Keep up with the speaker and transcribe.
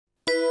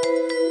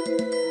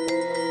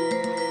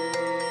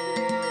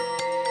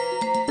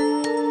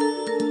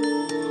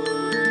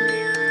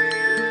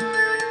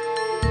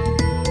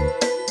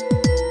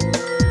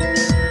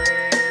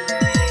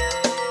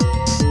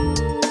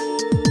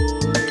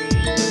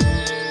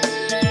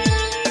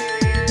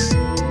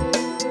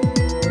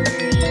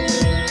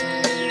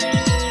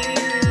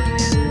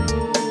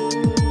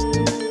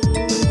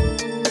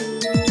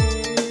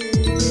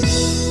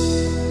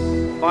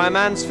a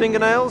man's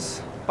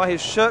fingernails, by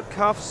his shirt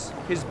cuffs,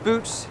 his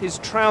boots, his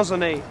trouser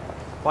knee.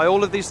 By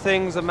all of these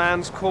things, a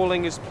man's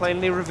calling is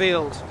plainly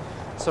revealed.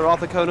 Sir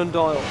Arthur Conan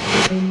Doyle.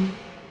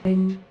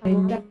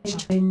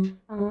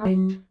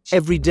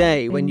 Every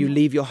day when you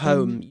leave your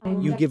home,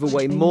 you give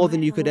away more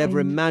than you could ever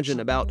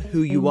imagine about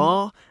who you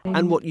are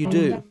and what you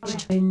do.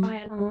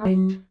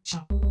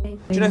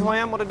 Do you know who I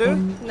am, what I do?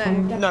 No.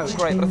 No,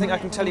 great, but I think I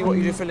can tell you what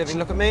you do for a living.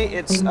 Look at me,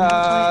 it's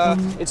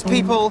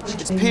people,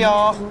 it's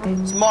PR,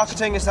 it's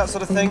marketing, it's that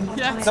sort of thing.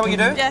 Yes. Is that what you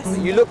do? Yes.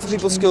 You look for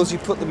people's skills, you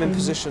put them in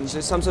positions.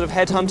 It's some sort of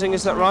headhunting,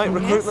 is that right?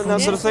 Recruitment,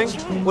 that sort of thing?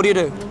 That's right. What do you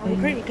do?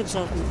 Recruitment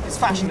consultant. It's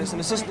fashion, it's an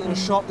assistant in a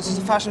shop. This is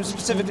a fashion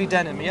specifically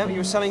denim, yeah? You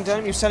were selling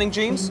denim, you're selling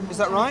jeans, is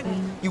that right?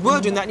 You were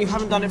doing that and you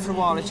haven't done it for a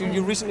while.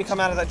 You recently come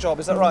out of that job,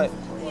 is that right?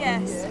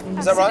 Yes.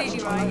 Is that right?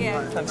 Absolutely right,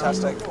 yeah.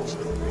 Fantastic.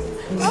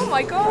 Oh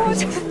my God.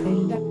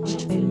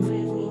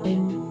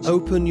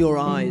 Open your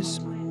eyes.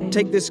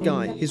 Take this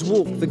guy, his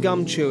walk, the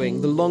gum chewing,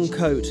 the long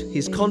coat.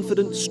 He's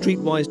confident,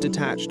 streetwise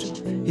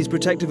detached. He's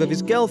protective of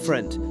his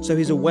girlfriend, so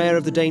he's aware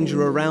of the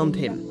danger around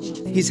him.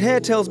 His hair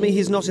tells me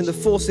he's not in the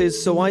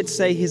forces, so I'd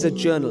say he's a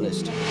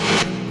journalist.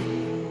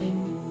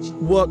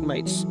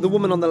 Workmates. The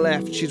woman on the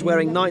left, she's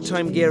wearing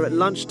nighttime gear at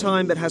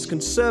lunchtime but has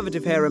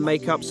conservative hair and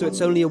makeup, so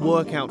it's only a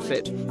work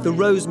outfit. The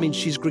rose means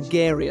she's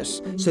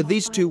gregarious, so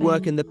these two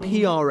work in the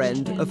PR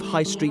end of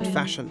high street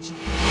fashion.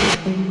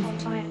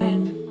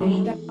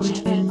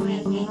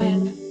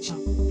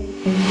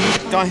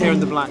 Guy here in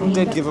the black,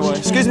 dead giveaway.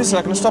 Excuse me,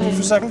 sir, can I stop you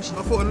for a second?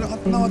 I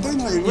thought, no, I do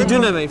know you. You do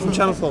know me from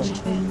Channel 4?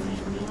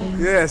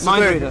 Yes,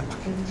 Mind I do. reader.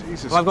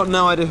 Jesus. Well, I've got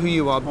no idea who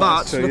you are,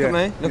 but so, look yeah. at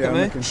me, look at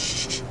me. Looking.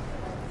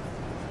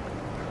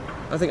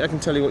 I think I can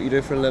tell you what you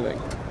do for a living.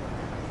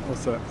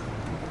 What's that?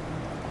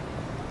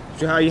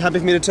 Are you happy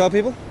for me to tell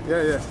people?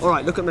 Yeah, yeah. All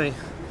right, look at me.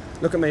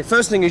 Look at me.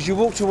 First thing is you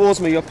walk towards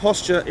me, your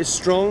posture is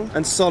strong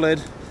and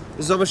solid.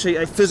 There's obviously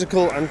a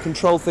physical and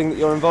control thing that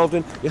you're involved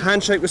in. Your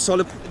handshake was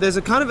solid. There's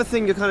a kind of a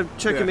thing you're kind of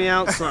checking me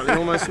out slightly,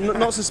 almost.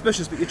 Not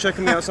suspicious, but you're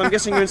checking me out. So I'm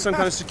guessing you're in some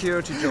kind of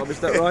security job, is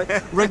that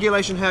right?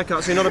 Regulation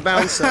haircut, so you're not a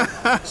bouncer.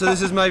 So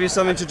this is maybe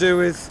something to do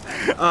with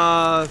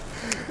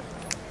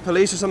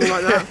police or something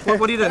like that.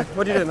 What do you do?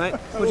 What do you do, mate?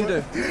 What do you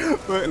do?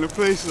 Work in the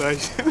police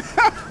station.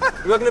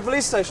 You work in a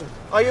police station?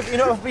 Are you, you're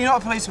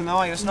not a policeman though,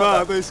 are you? It's not No,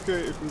 I that. do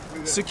security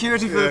for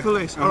Security for the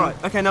police. All right.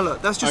 Okay. Now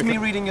look, that's just me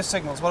reading your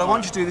signals. What I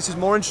want you to do, this is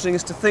more interesting,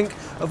 is to think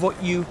of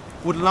what you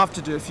would love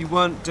to do if you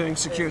weren't doing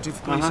security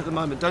for police at the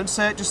moment. Don't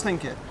say it, just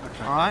think it.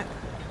 Okay. All right.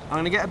 I'm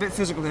going to get a bit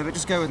physical here, but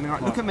just go with me. All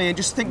right. Look at me and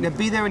just think there.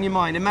 Be there in your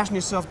mind. Imagine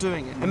yourself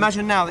doing it.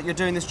 Imagine now that you're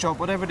doing this job,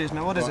 whatever it is.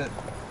 Now, what is it?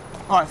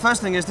 All right,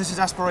 first thing is this is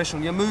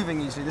aspirational. You're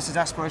moving easily. This is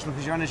aspirational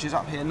because your energy is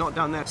up here, not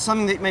down there.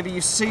 Something that maybe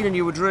you've seen and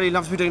you would really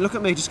love to be doing. Look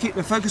at me, just keep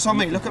the focus on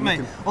me. Look at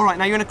me. All right,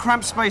 now you're in a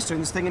cramped space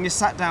doing this thing and you're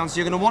sat down, so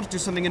you're going to want to do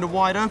something in a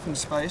wide open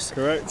space.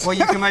 Correct. Where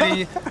you can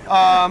maybe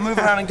move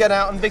around and get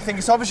out and big thing.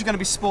 It's obviously going to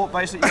be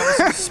sport-based. You've got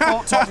this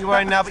sport top you're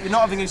wearing now, but you're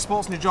not having any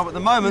sports in your job at the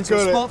moment. So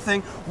a sport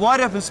thing, wide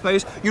open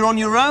space. You're on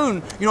your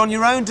own. You're on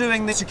your own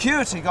doing the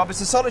security job.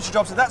 It's a solitary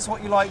job, so that's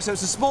what you like. So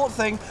it's a sport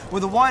thing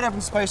with a wide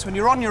open space when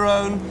you're on your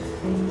own.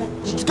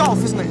 It's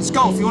golf, isn't it? It's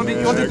golf. You want to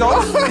do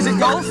golf? Is it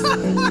golf?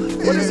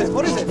 What is it?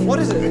 What is it? What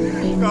is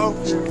it? Golf,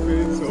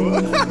 European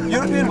tour.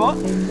 European what?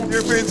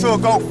 European tour,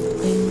 golf.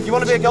 You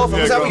want to be a golfer?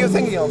 Yeah, Is that what golf. you're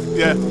thinking of?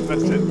 Yeah,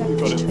 that's it. You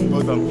got it.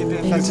 Well done. You're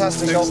doing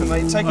fantastic golfer,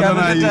 mate. Take care. I don't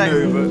Have a good day. know how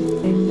you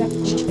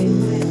knew,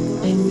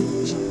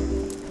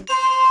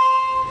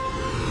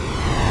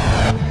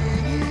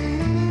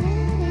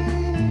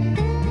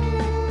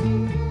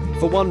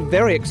 For one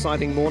very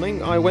exciting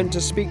morning, I went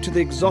to speak to the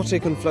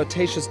exotic and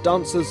flirtatious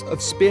dancers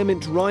of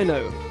Spearmint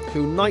Rhino,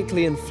 who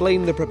nightly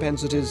inflame the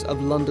propensities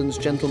of London's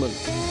gentlemen.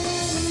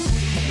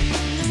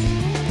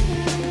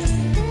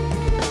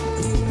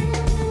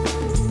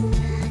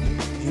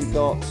 You've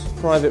got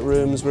private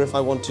rooms where if I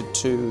wanted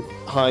to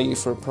hire you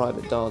for a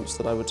private dance,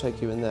 that I would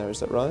take you in there, is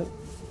that right?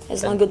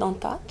 As long as you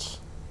don't touch.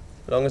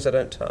 As long as I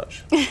don't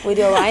touch. With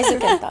your eyes you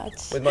can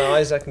touch. With my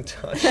eyes I can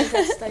touch.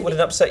 Would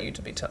it upset you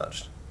to be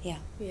touched? Yeah.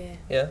 Yeah.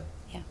 Yeah?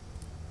 Yeah.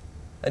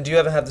 And do you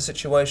ever have the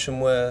situation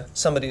where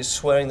somebody is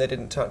swearing they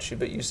didn't touch you,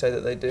 but you say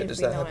that they did? Does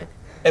that happen?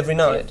 Every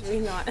night? Every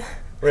night.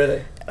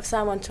 Really? If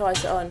someone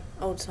tries it on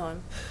all the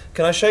time.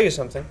 Can I show you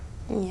something?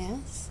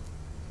 Yes.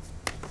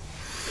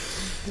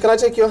 Can I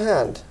take your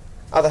hand?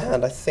 Other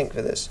hand, I think,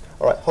 for this.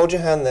 All right, hold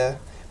your hand there,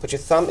 put your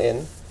thumb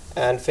in,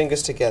 and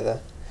fingers together.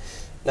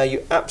 Now,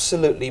 you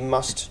absolutely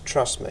must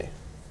trust me.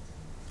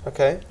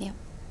 Okay? Yeah.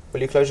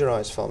 Will you close your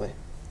eyes for me?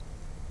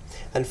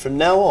 And from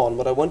now on,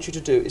 what I want you to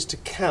do is to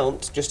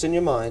count, just in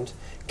your mind,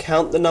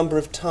 count the number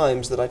of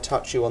times that I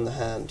touch you on the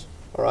hand.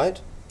 All right?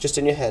 Just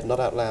in your head,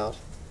 not out loud.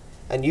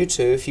 And you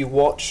too, if you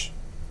watch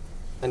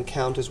and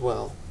count as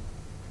well.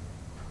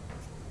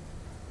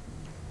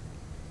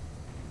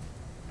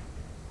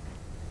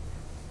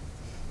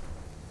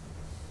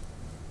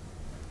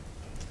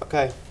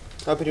 Okay,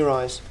 open your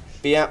eyes.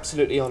 Be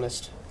absolutely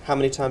honest. How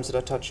many times did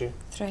I touch you?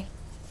 3.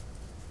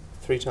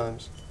 3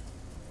 times.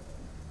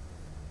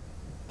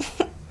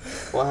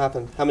 What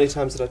happened? How many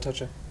times did I touch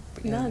her?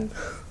 None.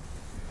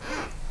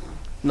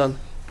 None.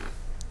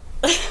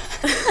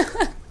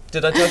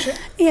 Did I touch it?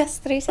 Yes,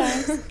 3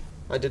 times.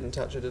 I didn't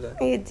touch it, did I?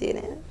 You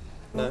didn't.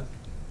 No.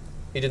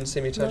 You didn't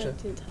see me touch No, it?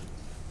 didn't.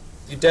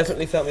 You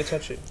definitely felt me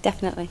touch it?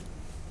 Definitely.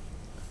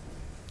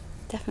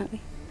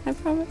 Definitely. I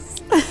promise.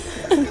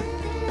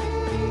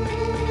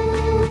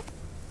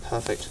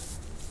 Perfect.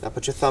 Now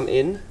put your thumb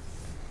in,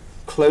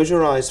 close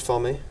your eyes for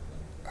me,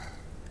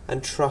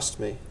 and trust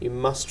me. You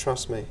must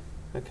trust me.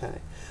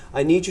 Okay.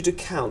 I need you to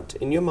count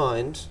in your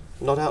mind,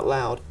 not out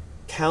loud,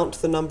 count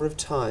the number of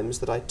times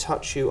that I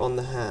touch you on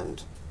the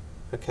hand.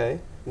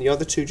 Okay? And the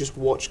other two, just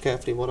watch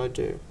carefully what I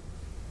do.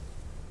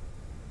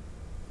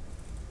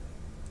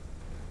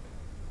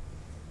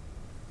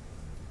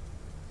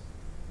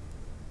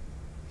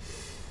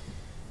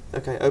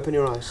 Okay, open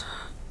your eyes.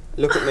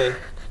 Look at me.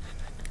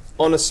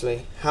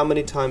 Honestly, how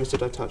many times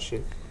did I touch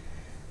you?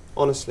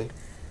 Honestly.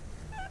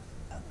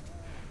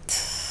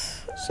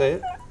 Say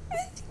it.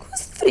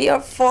 3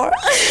 or 4.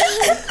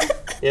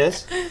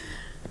 Yes?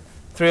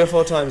 3 or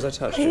 4 times I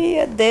touched you.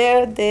 Here,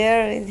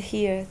 there, and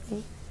here. I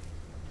think.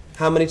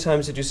 How many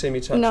times did you see me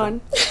touch you?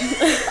 None.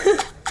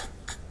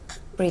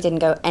 But he didn't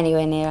go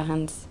anywhere near our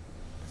hands.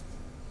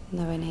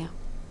 Nowhere near.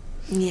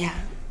 Yeah.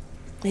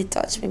 He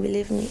touched me,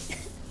 believe me.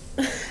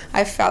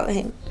 I felt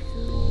him.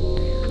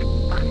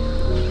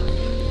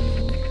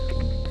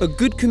 A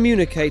good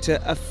communicator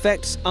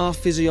affects our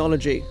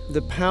physiology.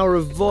 The power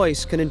of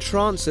voice can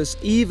entrance us,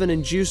 even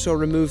induce or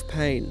remove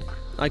pain.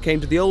 I came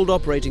to the old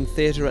operating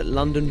theatre at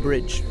London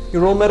Bridge.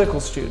 You're all medical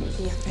students?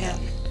 Yeah.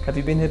 Have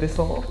you been here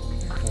before?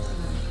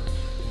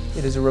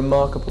 It is a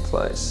remarkable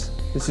place.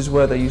 This is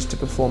where they used to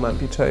perform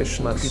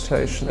amputation.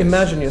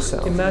 Imagine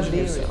yourself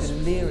delirious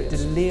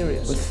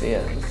with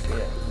fear.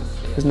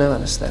 There's no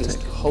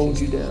anaesthetic. Hold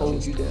you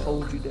down.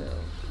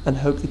 And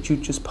hope that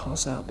you'd just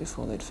pass out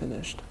before they'd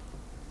finished.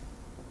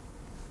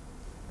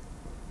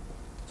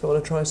 So I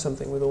want to try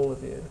something with all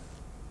of you.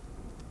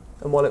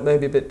 And while it may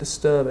be a bit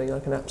disturbing, I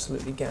can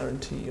absolutely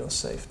guarantee your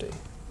safety.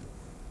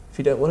 If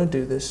you don't want to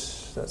do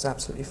this, that's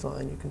absolutely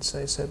fine, you can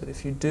say so. But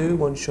if you do,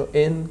 once you're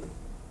in,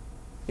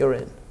 you're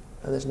in.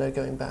 And there's no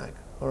going back,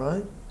 all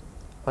right?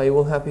 Are you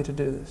all happy to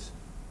do this?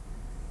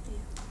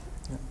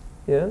 Yeah?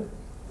 Yeah? No.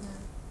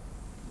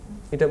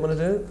 You don't want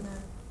to do it? No.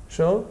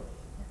 Sure?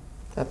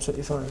 Yeah.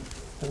 Absolutely fine.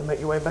 Going to make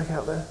your way back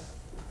out there.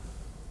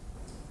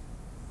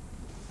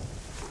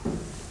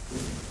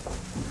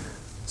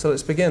 So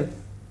let's begin.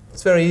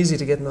 It's very easy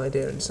to get an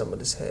idea in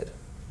somebody's head.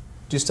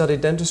 Do you study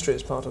dentistry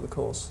as part of the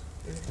course?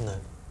 No.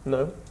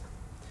 No?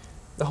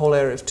 The whole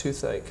area of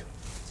toothache.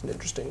 It's an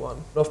interesting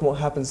one. Often what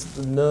happens is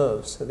the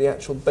nerves at the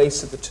actual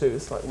base of the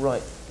tooth, like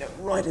right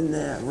in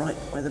there, right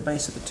where the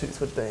base of the tooth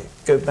would be,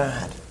 go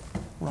bad.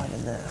 Right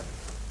in there.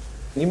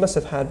 You must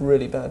have had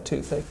really bad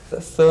toothache.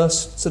 The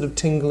first sort of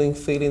tingling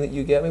feeling that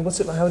you get, I mean, what's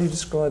it like? How would you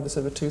describe the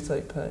sort of a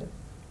toothache pain?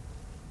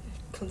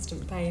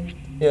 Constant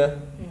pain. Yeah?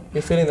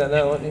 You're feeling that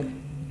now, aren't you?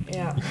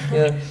 Yeah.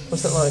 Yeah.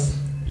 What's that like?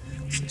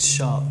 It's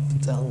sharp,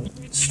 down,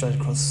 straight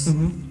across.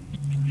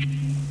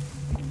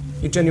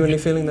 You're genuinely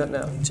feeling that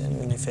now?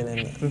 Genuinely feeling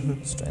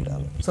it, straight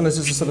down. Sometimes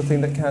it's the sort of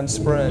thing that can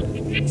spread.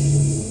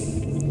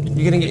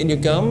 You're getting it in your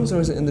gums, or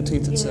is it in the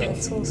teeth Yeah, itself?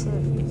 it's also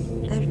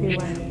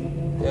everywhere.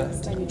 Yeah.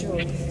 It's down your jaw.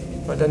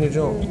 Right down your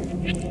jaw.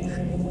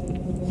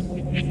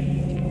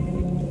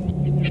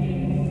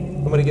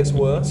 And when it gets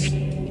worse,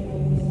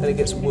 and it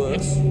gets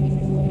worse,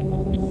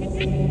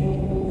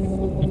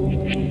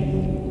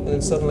 and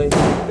then suddenly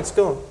it's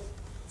gone.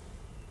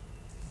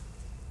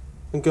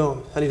 And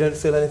gone, and you don't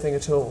feel anything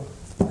at all.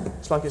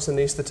 It's like it's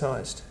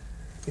anaesthetised.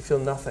 You feel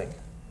nothing.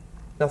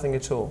 Nothing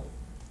at all.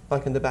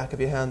 Like in the back of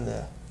your hand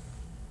there.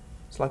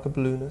 It's like a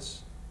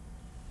blueness.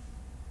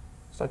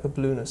 It's like a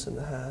blueness in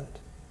the hand.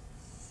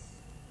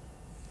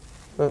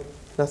 No,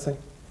 nothing.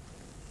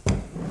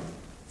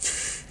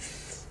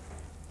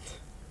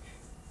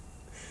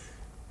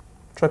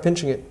 Try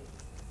pinching it.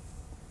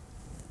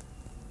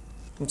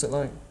 What's it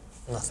like?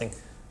 Nothing.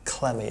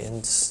 Clammy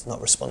and just not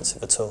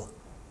responsive at all.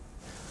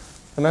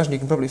 Imagine you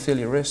can probably feel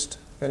your wrist,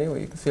 can you? Or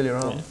you can feel your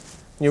arm. Yeah.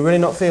 You really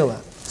not feel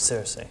that?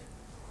 Seriously.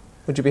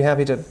 Would you be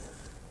happy to,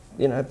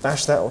 you know,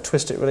 bash that or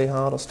twist it really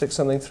hard or stick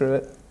something through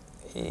it?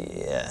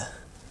 Yeah.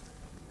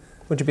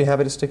 Would you be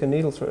happy to stick a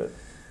needle through it?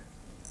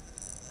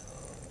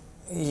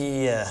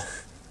 Yeah.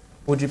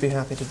 Would you be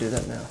happy to do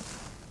that now?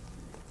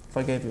 If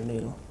I gave you a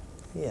needle?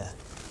 Yeah.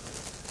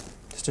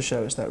 Just to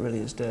show us that really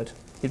is dead.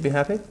 You'd be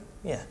happy?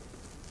 Yeah.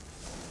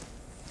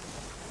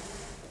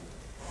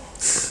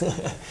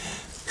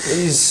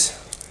 These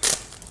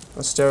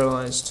are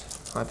sterilised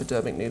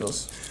hypodermic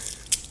needles.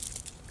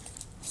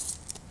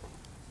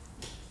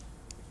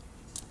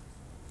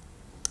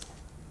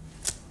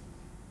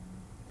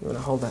 You want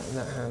to hold that in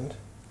that hand.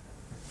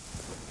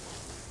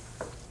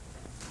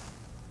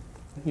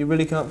 You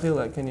really can't feel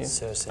that, can you?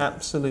 Seriously.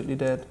 Absolutely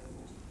dead.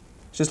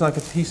 It's just like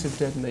a piece of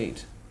dead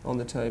meat on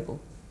the table.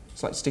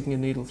 It's like sticking a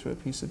needle through a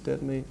piece of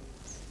dead meat.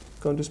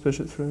 Go on, just push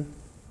it through.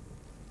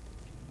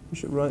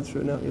 Push it right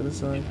through and out the other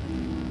side.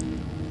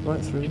 Right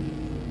through.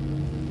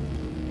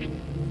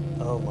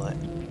 Oh my.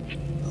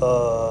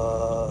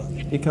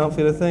 You can't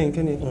feel a thing,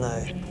 can you?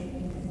 No.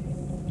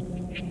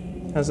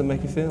 How does it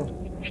make you feel?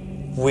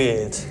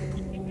 Weird.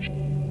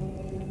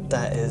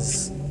 That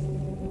is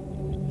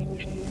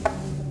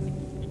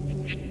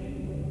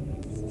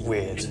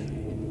weird.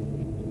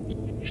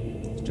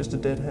 It's just a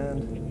dead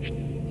hand.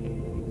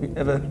 Have you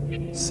ever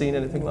seen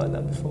anything like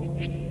that before?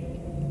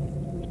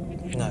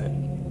 No.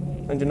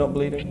 And you're not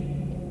bleeding?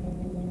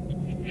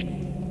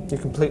 You're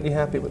completely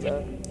happy with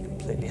that?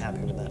 Completely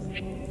happy with that.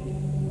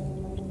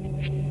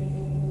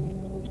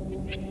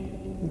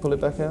 Pull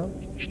it back out,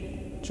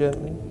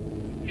 gently.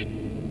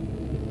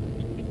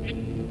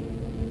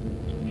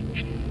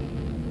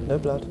 No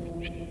blood.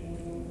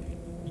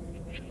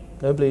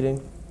 No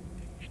bleeding.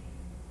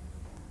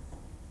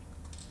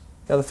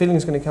 Now the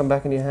feeling's going to come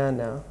back in your hand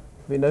now.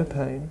 There'll be no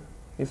pain.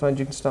 You find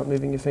you can start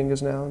moving your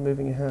fingers now and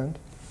moving your hand.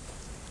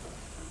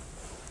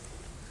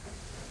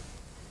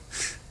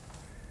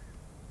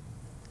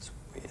 It's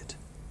weird.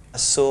 I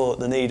saw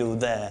the needle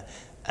there,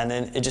 and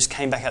then it just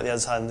came back out the other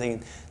side and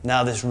thinking,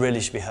 now this really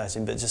should be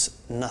hurting, but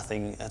just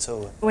nothing at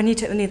all. When you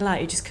took the needle out,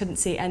 you just couldn't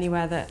see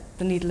anywhere that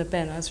the needle had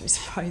been. I was really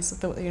surprised. I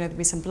thought, you know, there'd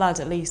be some blood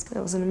at least. It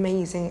was an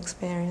amazing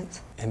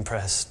experience.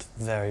 Impressed.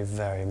 Very,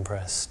 very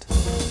impressed.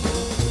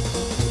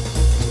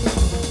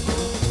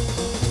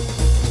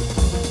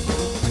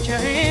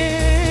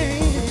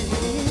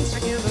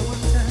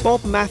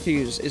 Bob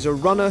Matthews is a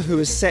runner who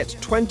has set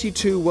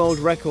 22 world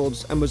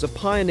records and was a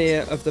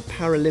pioneer of the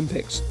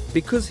Paralympics.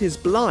 Because he's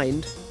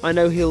blind, I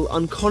know he'll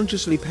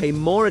unconsciously pay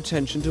more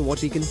attention to what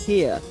he can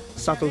hear,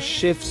 subtle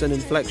shifts and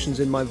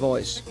inflections in my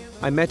voice.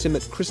 I met him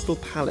at Crystal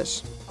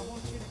Palace.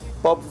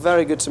 Bob,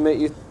 very good to meet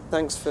you.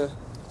 Thanks for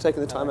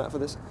taking the time out for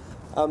this.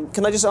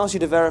 Can I just ask you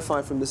to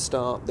verify from the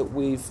start that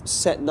we've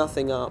set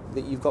nothing up,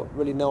 that you've got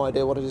really no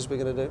idea what it is we're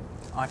going to do?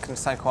 I can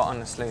say quite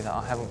honestly that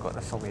I haven't got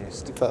the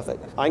foggiest.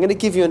 Perfect. I'm going to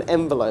give you an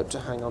envelope to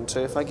hang on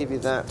to. If I give you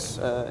that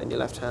in your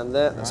left hand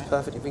there, that's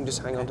perfect. If you can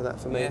just hang on to that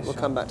for me. Yeah, we'll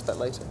sure. come back to that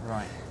later.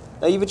 Right.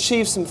 Now, you've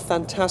achieved some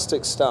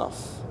fantastic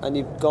stuff, and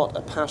you've got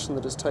a passion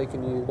that has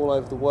taken you all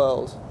over the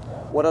world.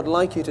 What I'd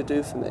like you to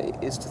do for me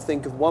is to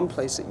think of one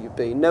place that you've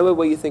been, nowhere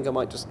where you think I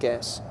might just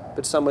guess,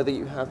 but somewhere that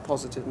you have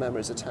positive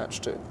memories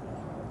attached to.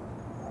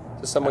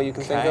 So somewhere you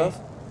can think of?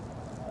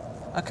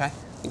 Okay.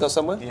 You got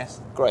somewhere?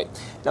 Yes. Great.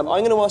 Now,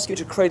 I'm going to ask you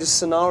to create a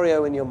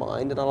scenario in your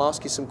mind, and I'll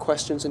ask you some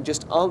questions, and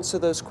just answer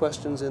those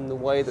questions in the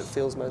way that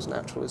feels most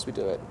natural as we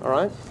do it, all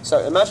right? So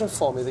imagine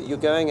for me that you're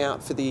going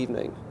out for the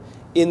evening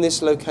in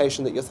this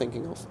location that you're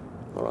thinking of,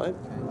 all right?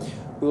 Okay.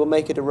 We will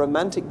make it a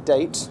romantic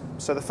date.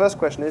 So the first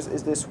question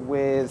is this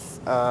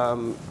with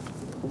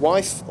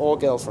wife or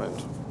girlfriend?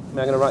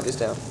 Now I'm going to write this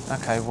down.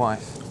 Okay,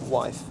 wife.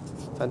 Wife.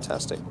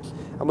 Fantastic.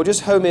 And we'll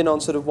just home in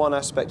on sort of one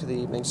aspect of the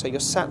evening. So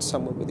you're sat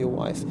somewhere with your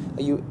wife.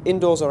 Are you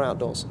indoors or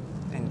outdoors?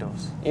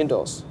 Indoors.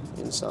 Indoors.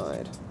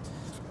 Inside.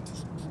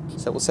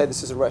 So we'll say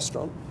this is a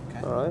restaurant.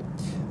 Okay. All right.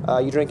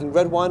 Are you drinking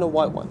red wine or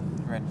white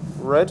wine? Red.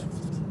 Red.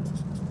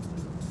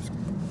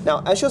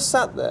 Now, as you're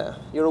sat there,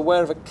 you're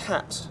aware of a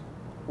cat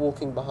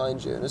walking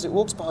behind you. And as it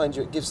walks behind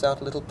you, it gives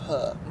out a little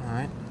purr. All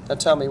right. Now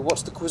tell me,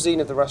 what's the cuisine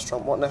of the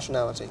restaurant? What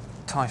nationality?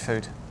 Thai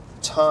food.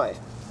 Thai.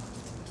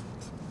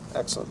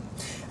 Excellent.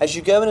 As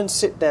you go in and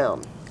sit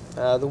down,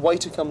 the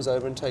waiter comes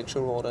over and takes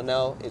your order.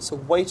 Now, it's a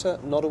waiter,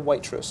 not a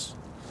waitress.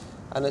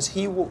 And as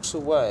he walks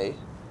away,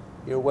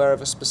 you're aware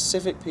of a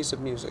specific piece of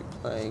music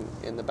playing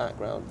in the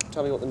background.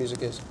 Tell me what the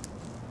music is.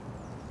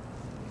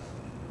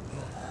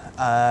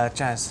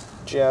 Jazz.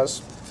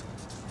 Jazz.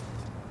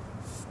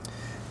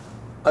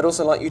 I'd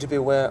also like you to be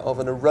aware of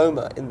an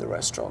aroma in the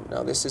restaurant.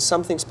 Now, this is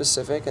something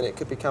specific, and it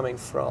could be coming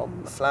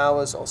from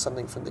flowers or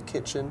something from the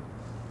kitchen.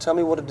 Tell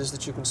me what it is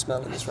that you can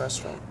smell in this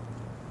restaurant.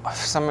 For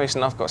some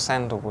reason, I've got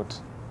sandalwood.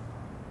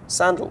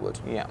 Sandalwood?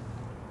 Yeah.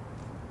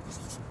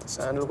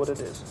 Sandalwood it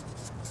is.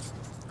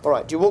 All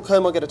right, do you walk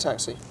home or get a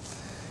taxi?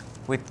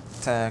 We'd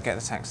get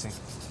the taxi.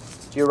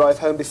 Do you arrive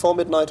home before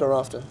midnight or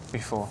after?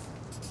 Before.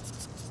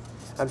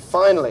 And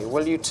finally,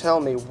 will you tell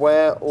me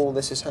where all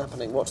this is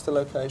happening? What's the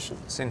location?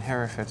 It's in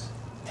Hereford.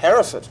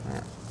 Hereford?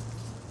 Yeah.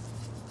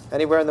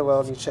 Anywhere in the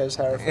world you chose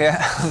Hereford? Yeah.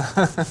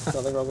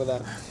 Nothing wrong with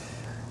that.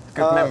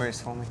 Good memories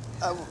for me.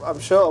 I'm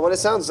sure. Well, it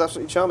sounds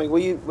absolutely charming. Were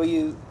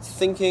you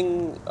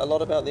thinking a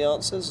lot about the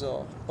answers,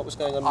 or what was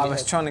going on in your I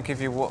was head? trying to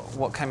give you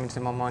what came into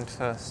my mind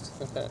first.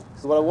 Okay.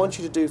 So what I want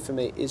you to do for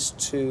me is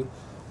to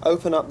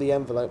open up the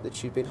envelope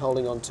that you've been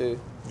holding on to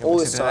all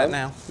this time.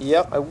 Now?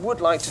 Yep. I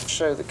would like to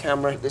show the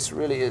camera this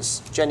really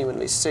is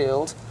genuinely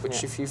sealed,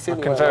 which if you feel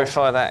I can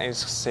verify that is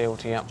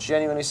sealed, yeah.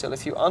 Genuinely sealed.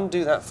 If you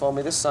undo that for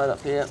me, this side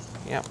up here,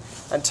 Yep.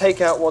 and take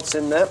out what's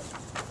in there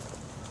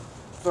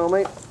for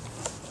me.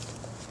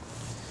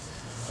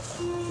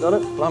 Got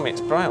it? Blimey,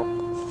 it's Braille.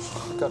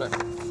 Got it.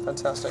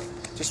 Fantastic.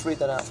 Just read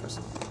that out for us.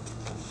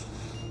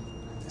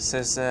 It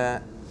says,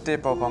 Dear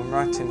Bob, I'm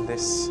writing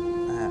this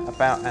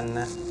about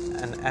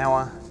an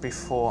hour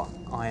before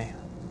I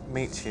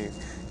meet you.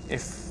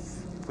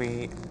 If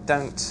we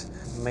don't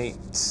meet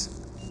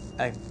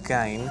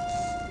again,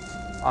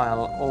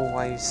 I'll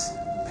always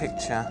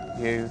picture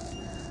you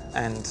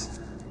and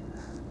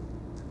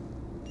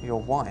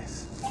your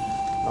wife,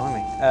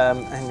 blimey,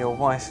 and your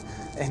wife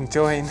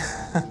enjoying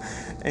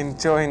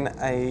enjoying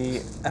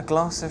a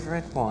glass of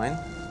red wine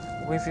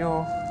with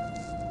your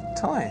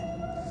tie.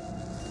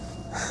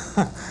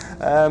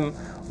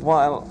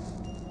 While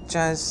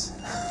Jazz,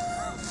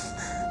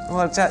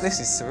 this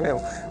is surreal.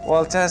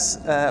 While Jazz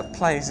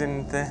plays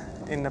in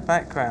the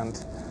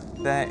background,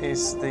 there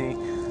is the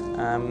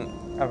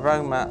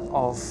aroma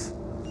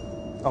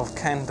of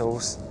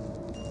candles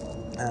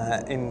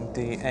in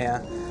the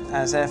air.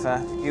 As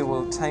ever, you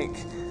will take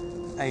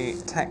a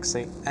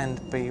taxi and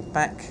be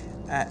back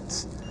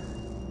at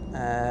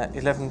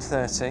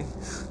 11:30.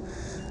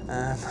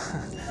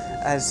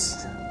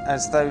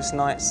 As those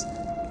nights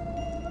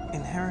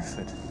in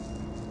Hereford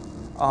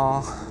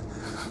are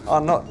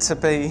not to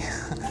be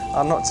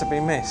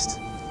missed.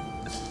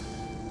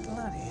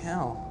 Bloody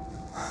hell!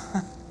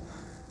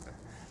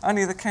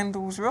 Only the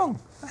candle's wrong.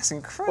 That's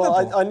incredible.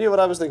 Well, I knew what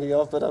I was thinking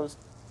of, but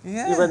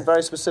yeah. You went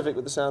very specific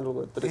with the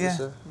sandalwood, but it was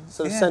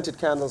sort of Yeah. scented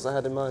candles I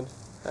had in mind.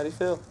 How do you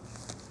feel?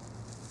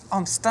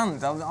 I'm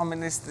stunned. I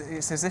mean,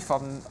 it's as if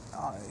I'm.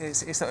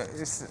 It's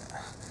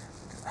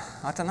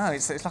I don't know.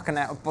 It's like an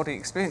out of body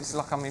experience. It's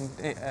like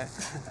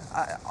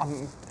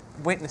I'm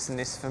witnessing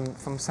this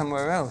from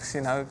somewhere else.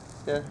 You know.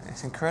 Yeah.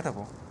 It's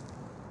incredible.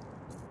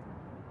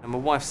 And my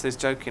wife says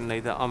jokingly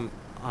that I'm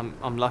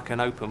like an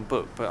open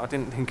book, but I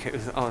didn't think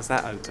I was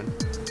that open.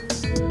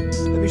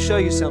 Let me show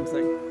you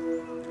something,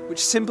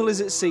 which, simple as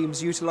it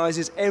seems,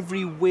 utilises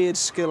every weird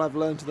skill I've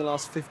learned in the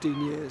last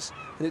 15 years,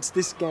 and it's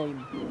this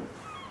game.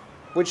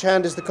 Which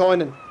hand is the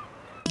coin in?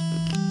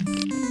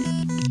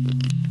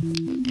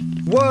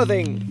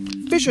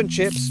 Worthing, fish and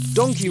chips,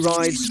 donkey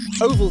rides,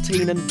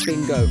 Ovaltine and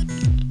bingo.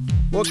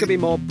 What could be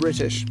more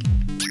British?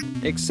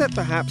 Except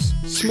perhaps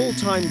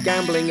small-time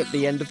gambling at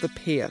the end of the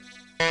pier.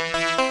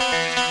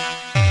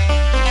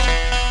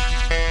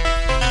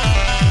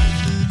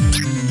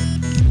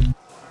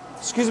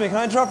 Excuse me, can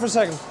I interrupt for a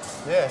second?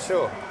 Yeah,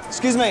 sure.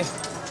 Excuse me,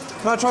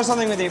 can I try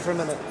something with you for a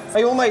minute? Are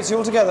you all mates? Are you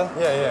all together?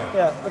 Yeah.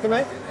 Yeah, look at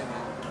me.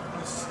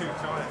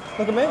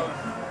 Look at me.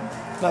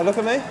 No, look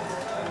at me.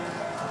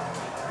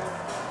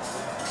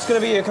 It's going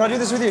to be you. Can I do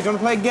this with you? Do you want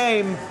to play a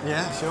game?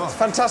 Yeah, sure.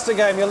 Fantastic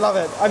game, you'll love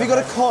it. Have you got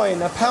a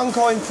coin? A pound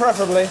coin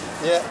preferably?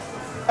 Yeah.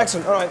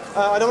 Excellent, all right.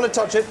 I don't want to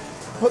touch it.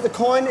 Put the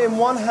coin in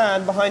one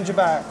hand behind your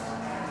back,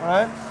 all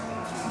right?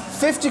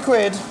 50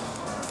 quid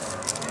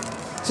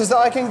says that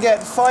I can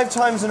get 5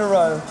 times in a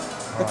row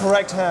the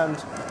correct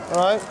hand, all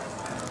right?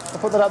 I'll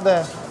put that up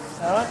there,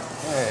 all right?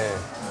 Yeah.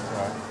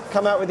 Right.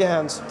 Come out with your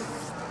hands.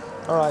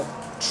 All right.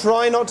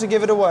 Try not to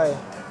give it away.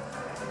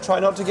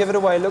 Try not to give it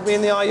away. Look me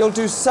in the eye. You'll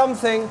do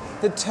something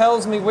that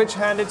tells me which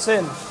hand it's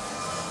in.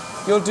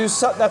 You'll do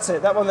that's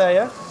it. That one there,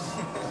 yeah?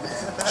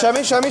 Show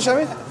me.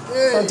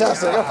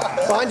 Fantastic.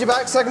 Behind your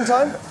back, second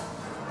time.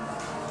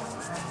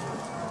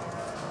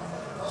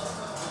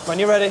 When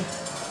you're ready.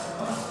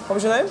 What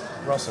was your name?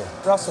 Russell.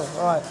 Russell,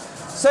 all right.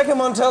 Second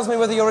one tells me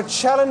whether you're a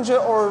challenger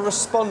or a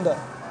responder.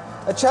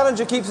 A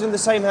challenger keeps it in the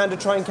same hand to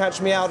try and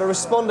catch me out. A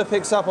responder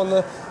picks up on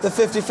the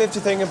 50-50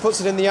 thing and puts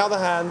it in the other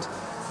hand.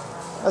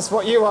 That's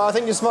what you are. I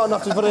think you're smart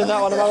enough to put it in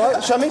that one. Am I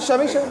right? Show me.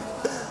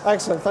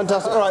 Excellent,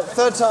 fantastic. All right,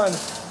 third time.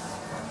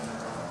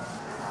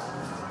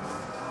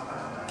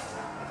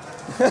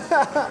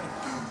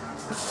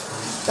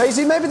 Now you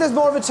see, maybe there's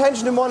more of a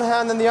tension in one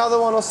hand than the other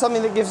one or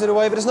something that gives it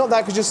away, but it's not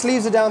that because your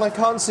sleeves are down, I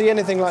can't see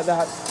anything like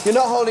that. You're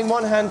not holding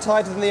one hand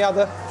tighter than the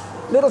other.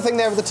 Little thing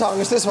there with the tongue,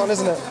 it's this one,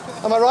 isn't it?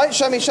 Am I right?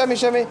 Show me.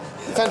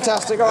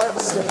 Fantastic, all right,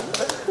 let's go.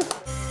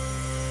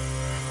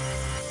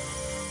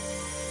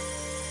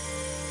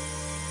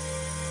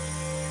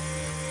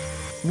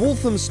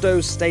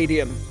 Walthamstow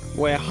Stadium,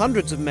 where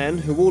hundreds of men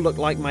who all look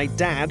like my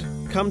dad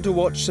come to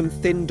watch some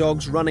thin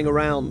dogs running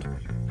around.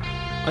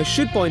 I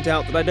should point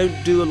out that I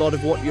don't do a lot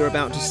of what you're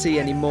about to see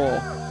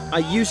anymore. I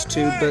used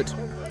to, but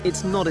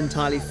it's not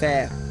entirely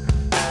fair.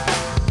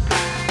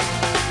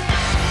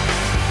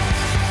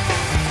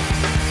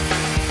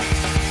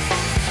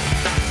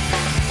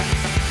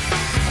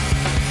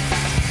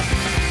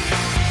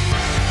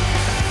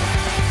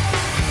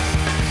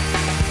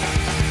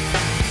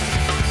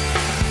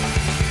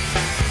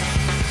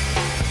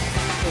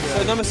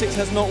 So number 6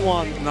 has not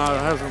won. No, it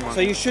hasn't won.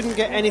 So you shouldn't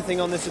get anything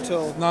on this at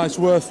all. No, it's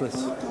worthless.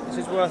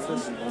 This is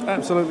worthless.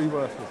 Absolutely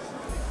worthless.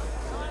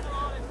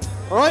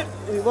 All right,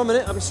 give me 1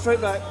 minute, I'll be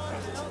straight back.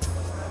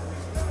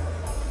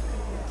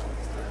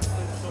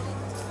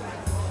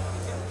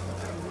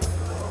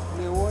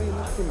 Now, why are you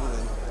looking at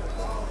me?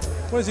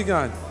 Where's he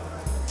going?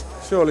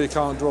 Surely he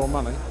can't draw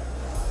money.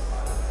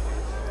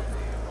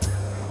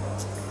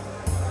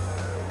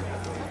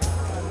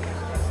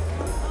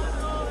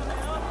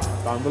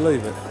 Don't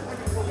believe it.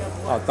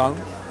 I don't.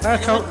 How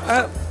come?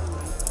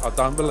 I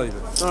don't believe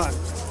it. All right.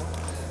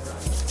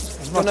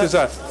 As much as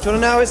that. Do you want to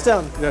know how it's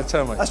done? Yeah,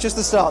 tell me. That's just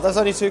the start. That's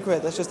only 2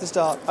 quid. That's just the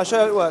start. I'll show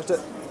you how it works.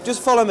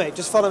 Just follow me.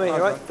 Okay. All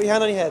right? Put your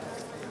hand on your head.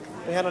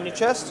 Put your hand on your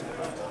chest.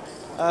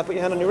 Put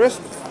your hand on your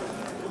wrist.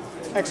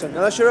 Excellent.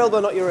 Now that's your elbow,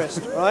 not your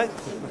wrist, all right?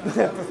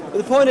 But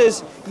the point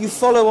is, you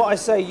follow what I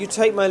say. You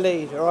take my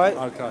lead, all right?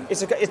 Okay.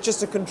 It's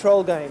just a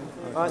control game,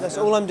 all right? That's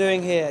all I'm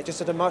doing here,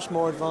 just at a much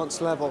more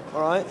advanced level,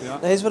 all right? Yeah.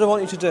 Now here's what I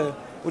want you to do.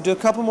 We'll do a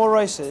couple more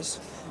races.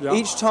 Yeah.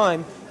 Each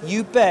time,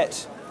 you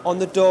bet on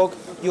the dog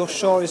you're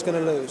sure is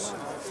going to lose.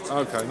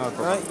 Okay, no All problem.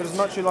 right? But as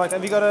much as you like.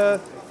 Have you got a...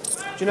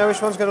 Do you know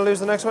which one's going to lose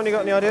the next one? You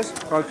got any ideas?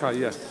 Okay,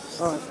 yeah.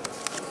 All right.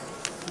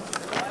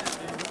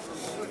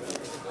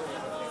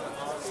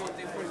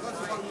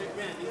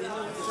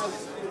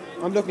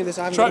 I'm looking at this.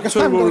 I haven't Track got, two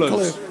I haven't will got a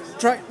lose. clue.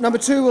 Track number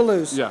 2 will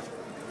lose. Yeah.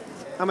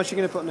 How much are you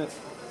going to put in it?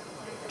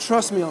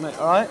 Trust me on it,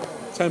 all right?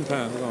 £10,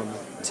 go on.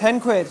 10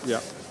 quid. Yeah.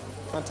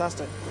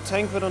 Fantastic.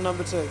 10 quid on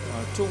number 2.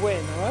 To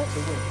win, all right? To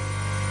win.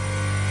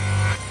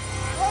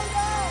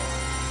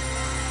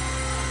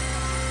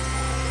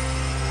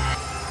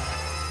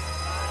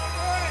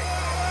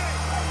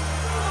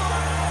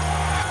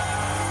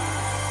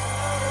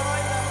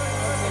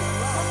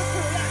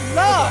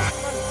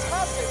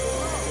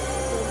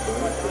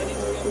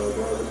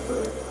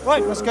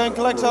 Right, let's go and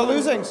collect our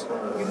losings.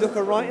 You look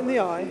her right in the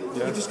eye.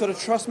 Yeah. You've just got to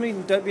trust me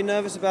and don't be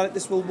nervous about it.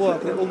 This will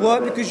work. And it will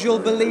work because you'll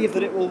believe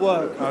that it will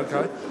work.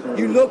 Okay.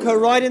 You look her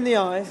right in the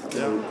eye.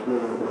 Yeah.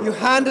 You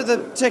hand her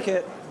the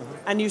ticket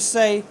and you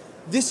say,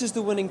 this is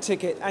the winning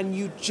ticket. And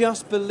you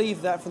just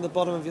believe that from the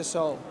bottom of your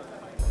soul.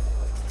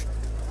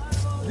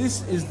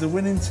 This is the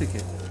winning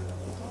ticket.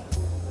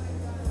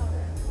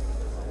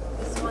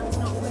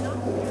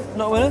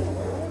 Not a winner?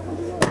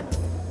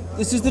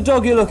 This is the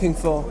dog you're looking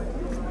for.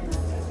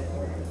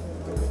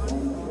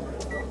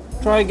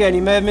 Try again,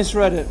 you may have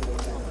misread it.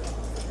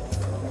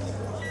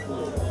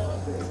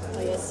 Oh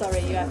yeah, sorry,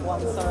 you have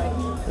one, sorry.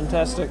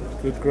 Fantastic.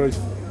 Good grief.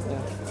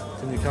 Yeah.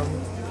 Can you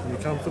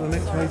come for the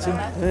next meeting?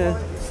 Yeah.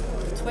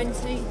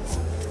 20,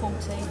 40,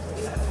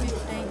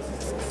 50,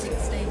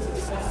 60,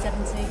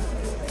 70,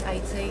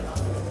 80,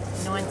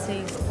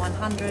 90,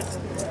 100,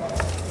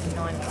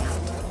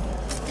 £9.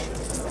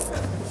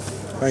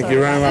 Thank you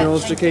very much.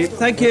 Yours to keep.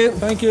 Thank you.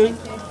 Thank you.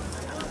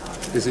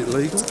 Is it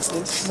legal?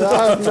 I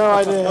have no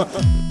idea.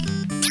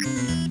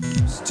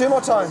 2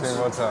 more times. 2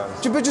 more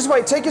times. But just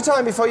wait, take your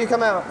time before you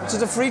come out. It's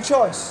just a free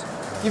choice.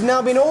 You've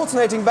now been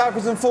alternating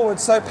backwards and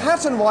forwards, so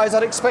pattern-wise,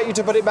 I'd expect you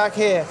to put it back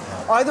here.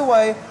 Either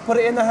way, put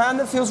it in the hand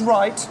that feels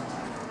right,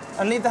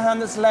 and leave the hand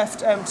that's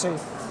left empty.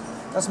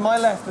 That's my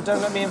left, but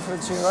don't let me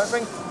influence you, right?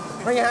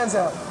 Bring your hands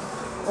out.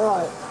 All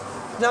right.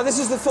 Now, this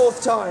is the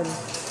 4th time.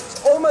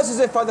 It's almost as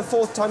if by the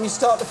 4th time you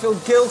start to feel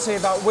guilty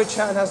about which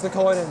hand has the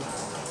coin in.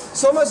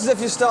 It's almost as if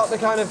you start to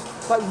kind of,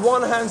 like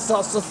one hand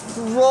starts to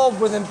throb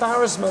with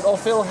embarrassment or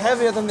feel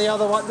heavier than the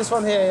other one. This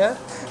one here, yeah?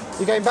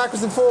 You're going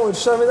backwards and forwards.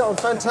 Show me that one.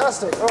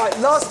 Fantastic. All right,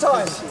 last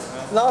time.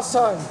 Last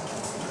time.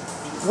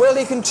 Will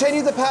he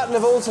continue the pattern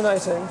of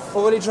alternating,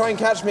 or will he try and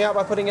catch me out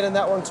by putting it in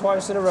that one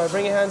twice in a row?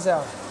 Bring your hands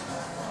out.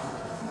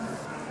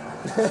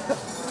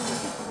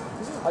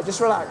 All right,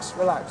 just relax,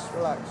 relax,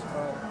 relax.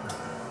 All right.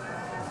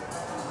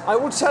 I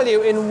will tell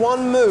you in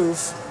one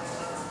move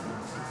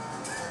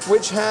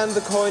which hand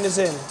the coin is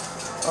in,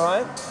 all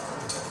right?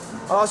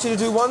 I'll ask you to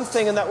do one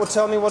thing and that will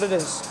tell me what it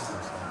is.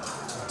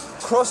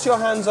 Cross your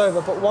hands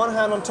over, put one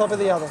hand on top of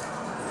the other.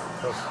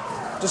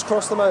 Just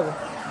cross them over.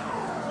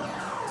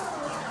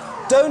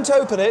 Don't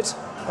open it,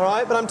 all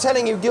right? But I'm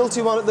telling you,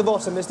 guilty one at the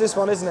bottom is this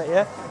one, isn't it,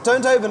 yeah?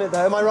 Don't open it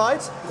though, am I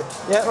right?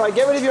 Yeah, right,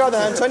 get rid of your other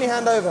hand, turn your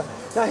hand over.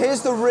 Now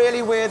here's the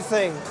really weird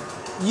thing.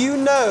 You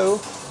know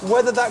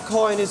whether that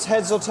coin is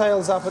heads or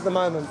tails up at the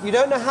moment. You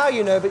don't know how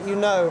you know, but you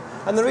know.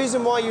 And the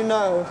reason why you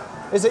know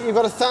is that you've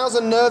got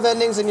 1,000 nerve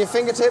endings in your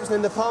fingertips and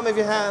in the palm of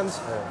your hand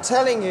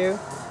telling you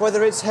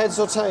whether it's heads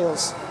or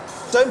tails.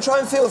 Don't try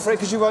and feel for it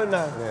because you won't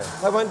know.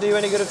 That won't do you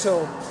any good at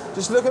all.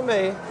 Just look at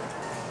me.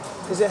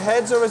 Is it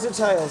heads or is it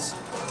tails?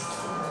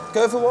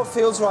 Go for what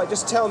feels right.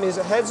 Just tell me, is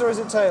it heads or is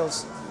it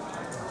tails?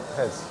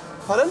 Heads.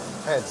 Pardon?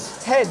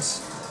 Heads.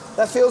 Heads.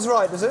 That feels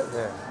right, does it?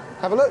 Yeah.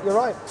 Have a look, you're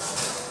right.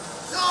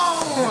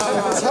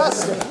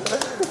 Fantastic.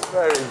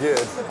 Very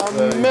good.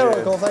 A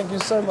miracle, thank you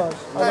so much.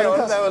 Hang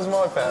on, that was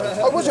my pound.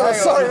 Oh, would you? Hang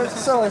on.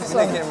 Sorry.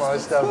 Nicking my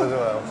stuff as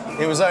well.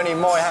 It was only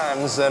my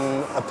hands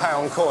and a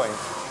 £1 coin,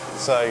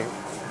 so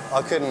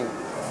I couldn't.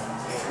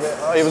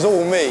 It was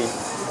all me,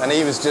 and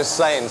he was just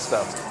saying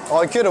stuff.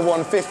 I could have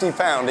won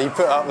 £50 he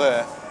put up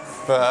there,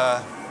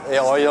 but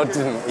yeah, I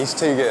didn't. He's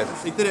too good.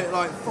 He did it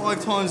like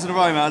 5 times in a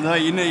row, man. No,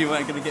 you knew you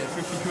weren't going to get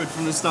 50 quid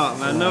from the start,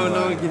 man. No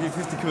one would give you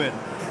 50 quid.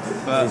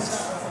 But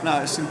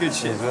no, it's some good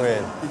shit. It's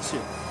weird. Good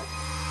shit.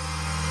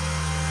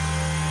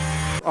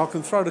 I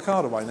can throw the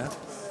card away now.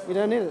 You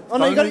don't need it. Oh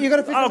no, you got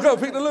to pick. I've got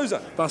to pick the loser.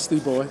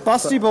 Busty boy.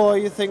 Busty boy,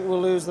 you think will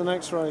lose the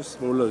next race?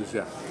 We'll lose,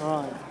 yeah.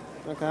 All right.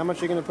 Okay, how much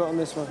are you going to put on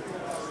this one?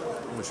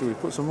 Well, should we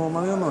put some more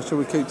money on, or should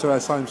we keep to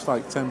our same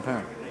stake,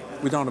 £10?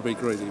 We don't want to be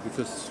greedy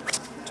because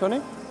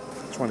 20?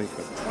 20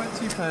 quid.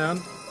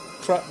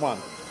 £20. Trap 1.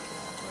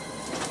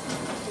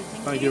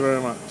 Thank you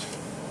very much.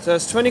 So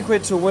it's 20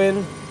 quid to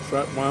win.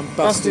 Trap 1.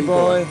 Busty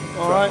boy.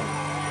 All right.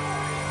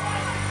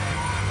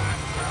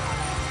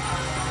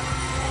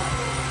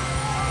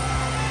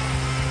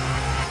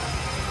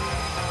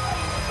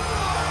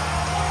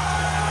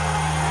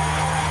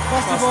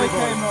 Busty Boy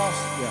came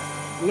last.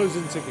 Yeah.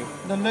 Losing ticket.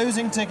 The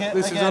losing ticket.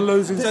 This is a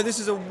losing So this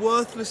is a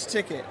worthless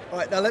ticket. All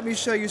right, now let me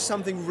show you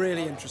something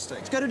really interesting.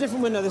 Let's go to a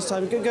different window this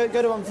time. Go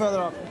to one further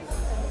up.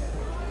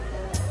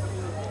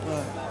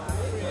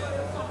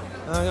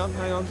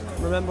 Hang on.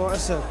 Remember what I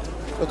said.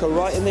 Look her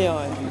right in the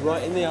eye.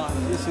 Right in the eye.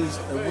 This is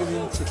a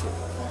winning ticket.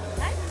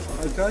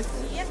 Okay?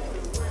 Yep.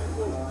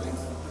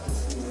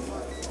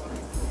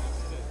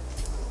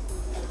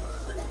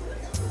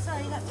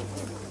 Sorry, that's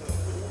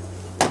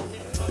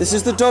This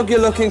is the dog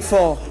you're looking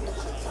for.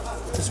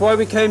 That's why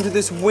we came to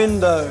this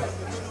window.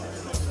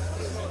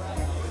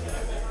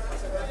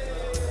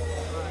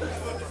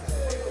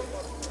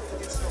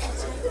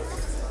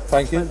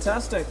 Thank you.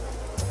 Fantastic.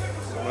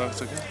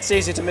 That's okay. It's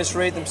easy to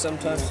misread them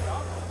sometimes.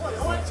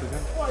 That's okay.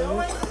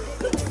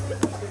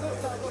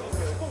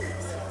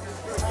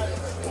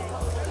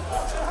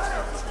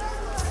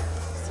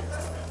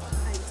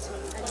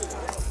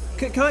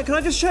 Can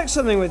I just check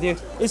something with you?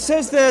 It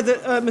says there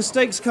that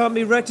mistakes can't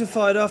be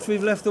rectified after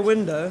we've left the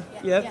window.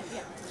 Yeah.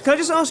 Can I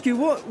just ask you,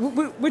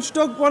 which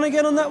dog won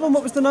again on that one?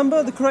 What was the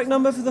number, the correct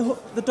number for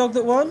the dog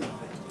that won?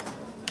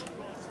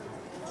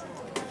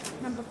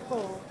 number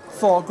 4.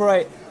 4,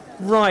 great.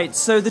 Right,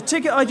 so the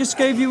ticket I just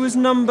gave you was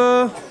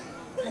number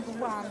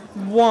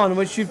 1,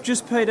 which you've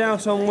just paid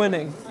out on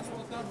winning.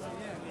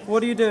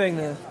 What are you doing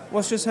there?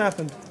 What's just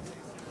happened?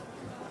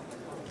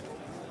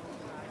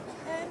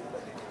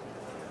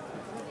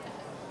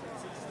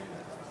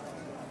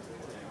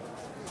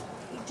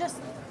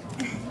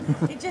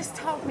 It just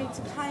told me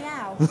to pay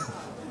out.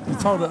 You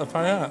told her to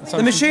pay out. So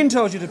The machine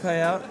told you to pay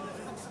out.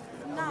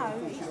 No,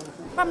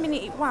 1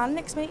 minute it won,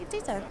 next minute it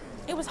didn't.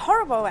 It was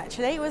horrible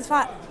actually. It was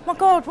like, my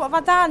God, what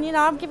have I done? You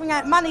know, I'm giving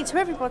out money to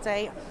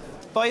everybody.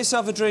 Buy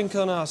yourself a drink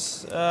on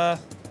us.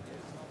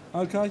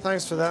 Okay.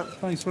 Thanks for that.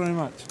 Thanks very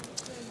much.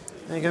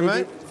 There you go,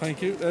 mate.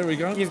 Thank you. There we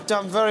go. You've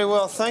done very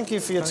well. Thank you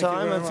for your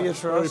time and for your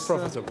trust. Very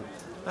profitable.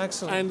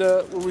 Excellent. And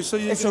will we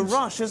see you It's again? a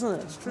rush, isn't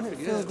it? It's Terrific,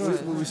 It yeah. feels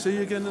great. Will we see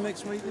you again the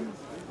next week then?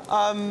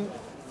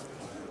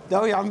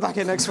 Oh yeah, I'm back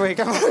in next week.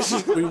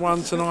 We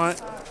won tonight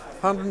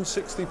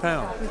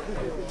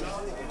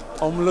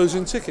 £160 on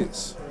losing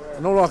tickets.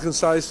 And all I can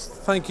say is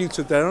thank you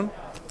to Derren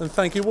and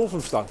thank you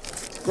Walthamstow.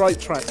 Great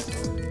track.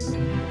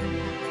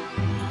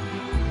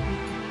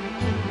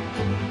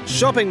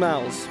 Shopping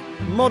malls.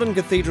 Modern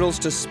cathedrals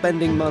to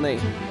spending money.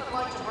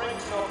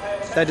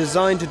 They're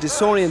designed to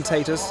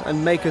disorientate us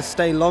and make us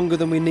stay longer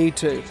than we need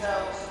to.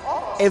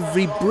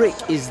 Every brick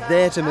is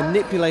there to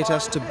manipulate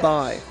us to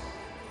buy.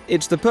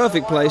 It's the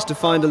perfect place to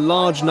find a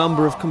large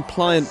number of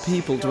compliant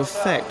people to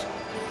affect.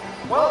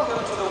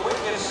 Welcome to the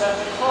Whitgift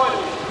Centre,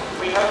 Croydon.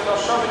 We hope your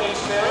shopping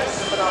experience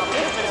has been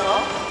uplifting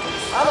enough,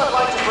 and I'd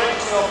like to bring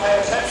to your pay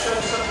attention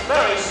some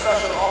very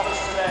special offers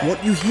today. What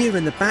you hear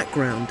in the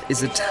background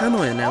is a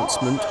tannoy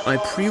announcement I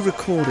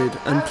pre-recorded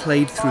and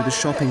played through the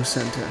shopping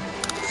centre.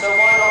 So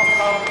why not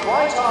come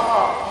right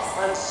on up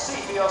and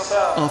see for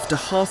yourself? After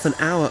half an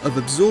hour of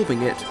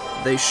absorbing it,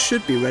 they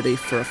should be ready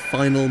for a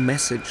final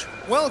message.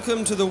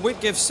 Welcome to the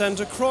Whitgift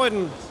Centre,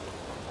 Croydon.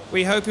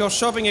 We hope your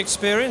shopping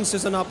experience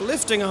is an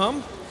uplifting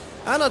arm,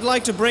 and I'd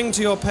like to bring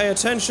to your pay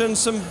attention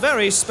some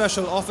very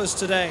special offers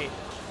today.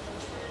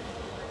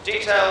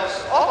 Details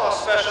of our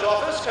special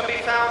offers can be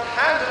found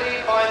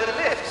handily by the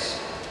lifts,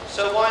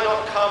 so why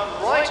not come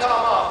right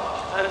arm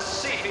up and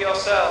see for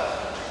yourself?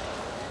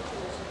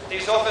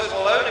 These offers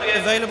will only be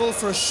Available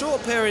for a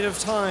short period of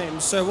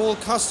time, so all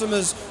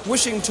customers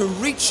wishing to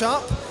reach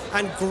up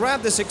and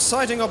grab this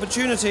exciting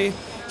opportunity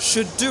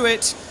should do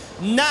it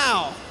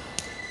now.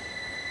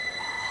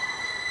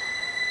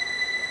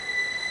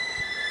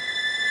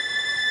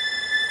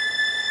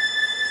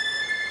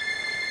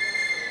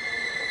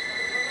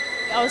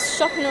 I was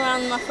shopping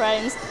around with my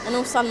friends and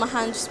all of a sudden my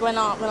hand just went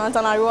up and I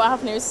don't know what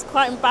happened. It was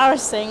quite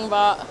embarrassing,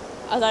 but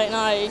I don't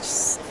know, it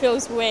just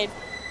feels weird.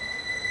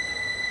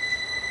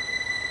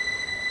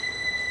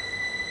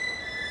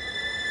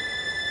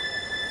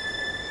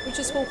 We were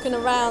just walking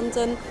around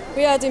and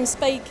we heard him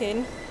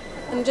speaking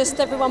and just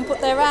everyone put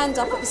their hand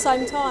up at the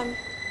same time.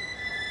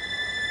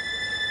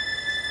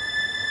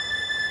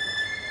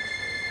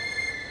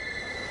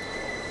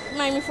 It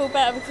made me feel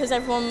better because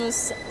everyone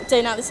was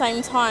doing it at the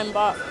same time,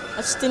 but I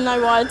just didn't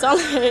know why I'd done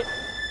it.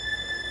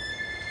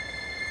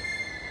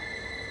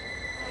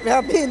 We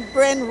are being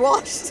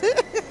brainwashed.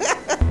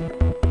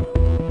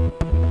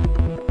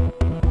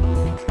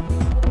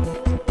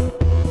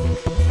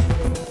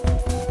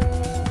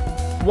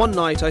 One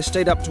night I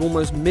stayed up to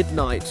almost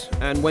midnight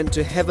and went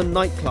to Heaven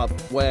nightclub,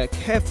 where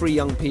carefree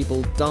young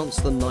people dance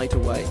the night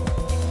away.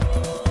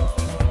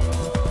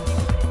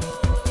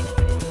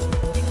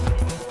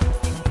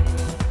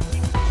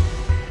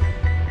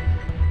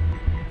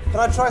 Can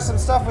I try some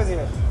stuff with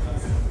you?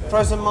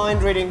 Try some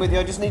mind reading with you.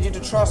 I just need you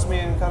to trust me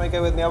and kind of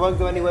go with me. I won't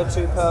go anywhere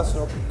too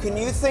personal. Can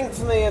you think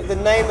for me of the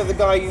name of the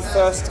guy you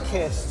first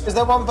kissed? Is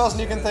there one person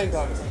you can think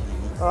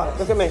of? All right,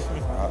 look at me.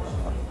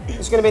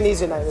 It's going to be an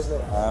easy name,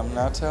 isn't it? I'm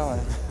not telling.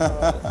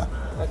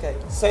 Okay,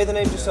 say the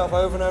name to yourself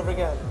over and over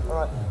again. All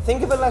right.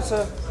 Think of a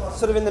letter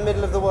sort of in the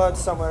middle of the word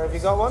somewhere. Have you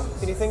got one?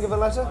 Can you think of a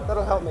letter?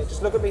 That'll help me.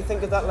 Just look at me,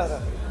 think of that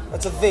letter.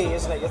 That's a V,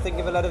 isn't it? You're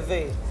thinking of a letter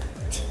V.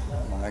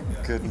 My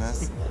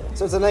goodness.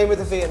 So it's a name with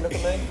a V in. Look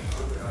at me.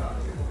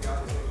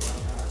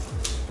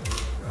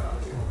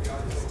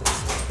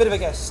 Bit of a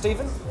guess.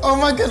 Stephen? Oh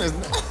my goodness.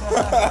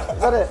 Is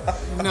that it?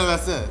 No,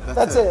 that's it.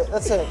 That's it.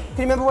 That's it. Can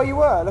you remember where you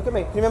were? Look at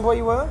me. Can you remember where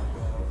you were?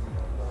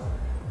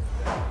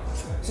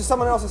 This is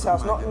someone else's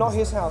house, not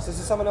his house. This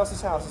is someone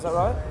else's house. Is that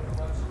right?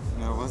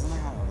 No, it wasn't a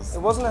house.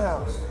 It wasn't a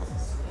house.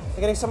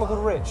 You're getting someone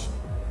called Rich.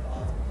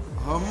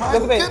 Oh my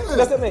Look at me. goodness.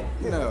 Look at me.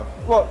 No.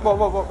 What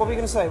were you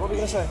going to say? What were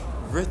you going to say?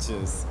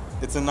 Riches.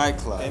 It's a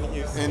nightclub.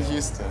 In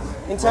Houston. In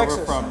Where Texas?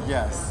 we're from,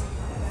 yes.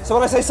 So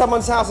when I say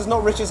someone's house, it's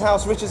not Rich's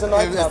house. Rich is a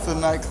nightclub. It's a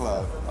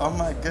nightclub. Oh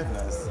my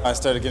goodness. I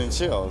started getting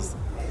chills.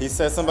 He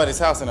said somebody's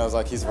house and I was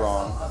like, he's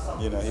wrong.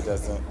 You know, he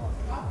doesn't.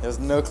 He has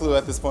no clue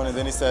at this point, and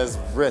then he says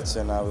Rich,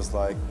 and I was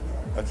like,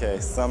 okay,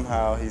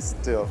 somehow he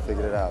still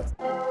figured it out.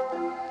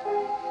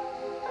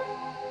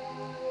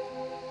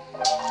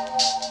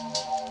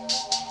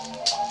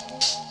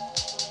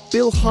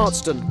 Bill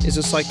Hartston is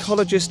a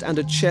psychologist and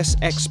a chess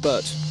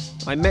expert.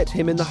 I met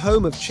him in the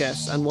home of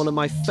chess and one of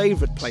my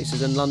favourite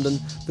places in London,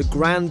 the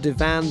Grand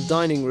Divan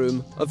dining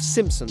room of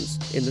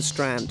Simpson's in the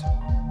Strand.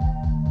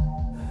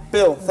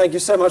 Bill, thank you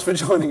so much for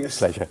joining us.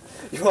 Pleasure.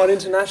 You are an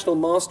international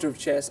master of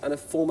chess and a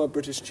former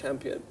British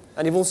champion.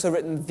 And you've also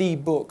written the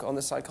book on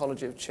the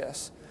psychology of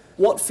chess.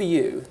 What, for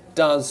you,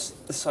 does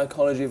the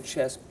psychology of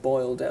chess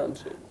boil down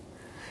to?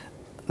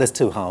 There's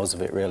two halves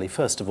of it, really.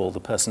 First of all,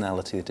 the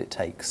personality that it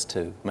takes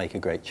to make a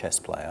great chess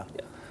player,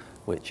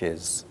 which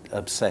is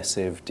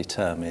obsessive,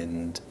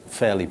 determined,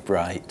 fairly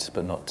bright,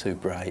 but not too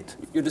bright.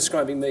 You're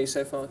describing me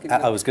so far.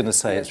 I was going to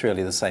say it's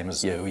really the same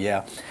as you,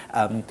 yeah.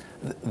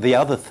 The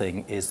other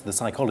thing is the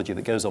psychology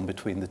that goes on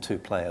between the two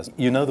players.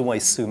 You know the way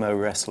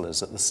sumo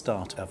wrestlers at the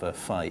start of a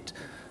fight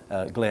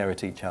glare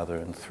at each other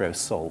and throw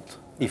salt?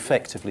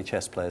 Effectively,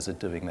 chess players are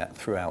doing that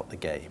throughout the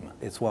game.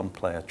 It's one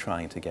player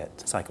trying to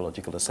get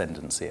psychological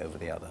ascendancy over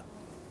the other.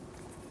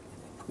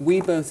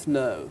 We both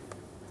know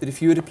that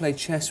if you were to play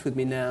chess with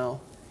me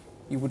now,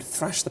 you would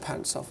thrash the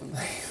pants off of me.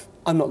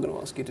 I'm not going to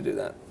ask you to do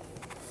that.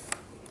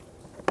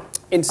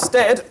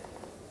 Instead,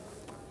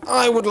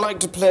 I would like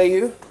to play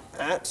you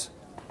at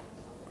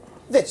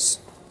this.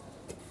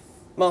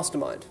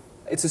 Mastermind.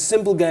 It's a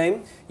simple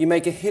game. You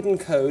make a hidden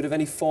code of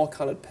any 4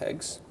 coloured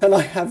pegs, and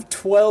I have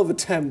 12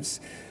 attempts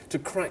to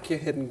crack your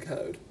hidden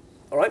code.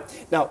 All right?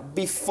 Now,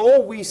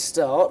 before we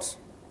start,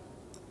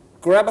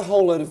 grab a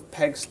whole load of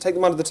pegs, take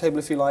them under the table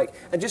if you like,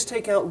 and just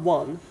take out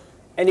one,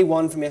 any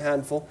one from your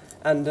handful,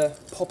 and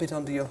pop it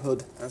under your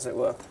hood, as it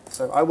were.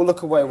 So I will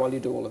look away while you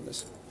do all of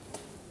this.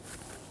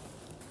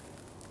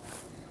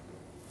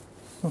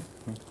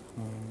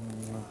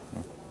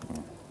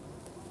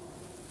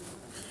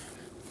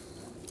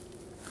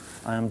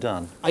 I am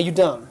done. Are you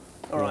done?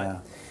 All right.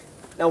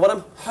 Now, what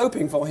I'm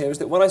hoping for here is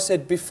that when I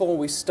said before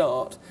we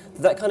start,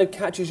 that kind of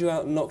catches you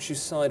out and knocks you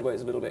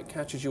sideways a little bit,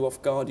 catches you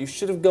off guard. You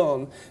should have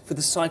gone for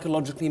the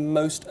psychologically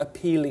most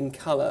appealing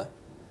colour,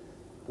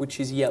 which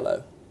is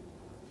yellow.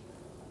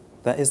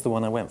 That is the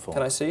one I went for.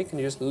 Can I see? Can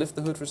you just lift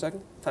the hood for a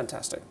second?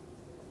 Fantastic.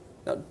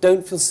 Now,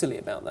 don't feel silly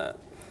about that.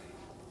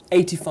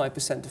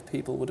 85% of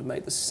people would have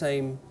made the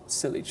same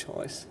silly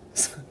choice.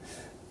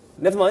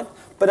 Never mind,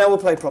 but now we'll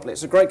play properly.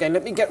 It's a great game.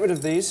 Let me get rid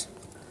of these.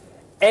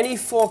 Any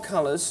 4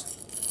 colours,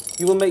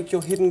 you will make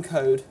your hidden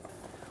code.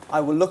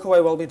 I will look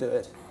away while we do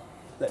it.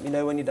 Let me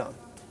know when you're done.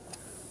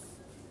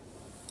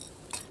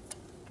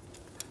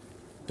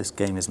 This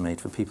game is made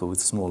for people with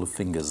smaller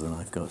fingers than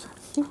I've got.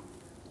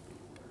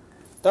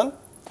 Done?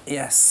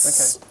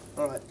 Yes.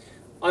 Okay, all right.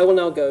 I will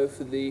now go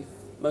for the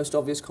most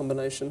obvious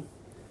combination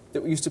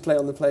that we used to play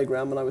on the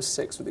playground when I was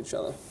 6 with each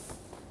other.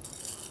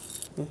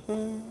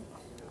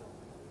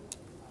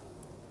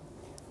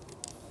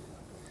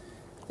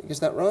 Is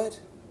that right?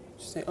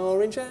 Just say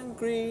orange and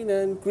green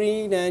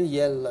and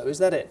yellow. Is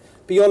that it?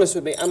 Be honest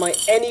with me. Am I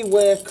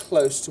anywhere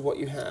close to what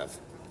you have?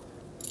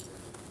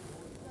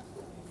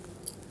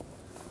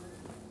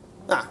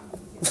 Ah.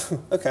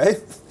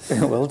 Okay.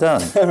 Well done.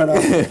 Fair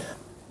enough.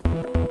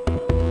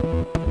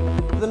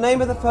 The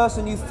name of the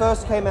person you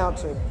first came out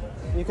to.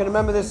 You can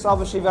remember this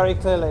obviously very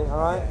clearly, all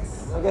right?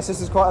 I guess this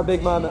is quite a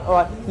big moment. All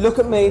right, look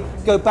at me,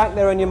 go back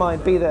there in your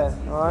mind, be there,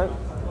 all right?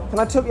 Can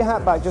I tilt your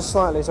hat back just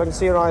slightly so I can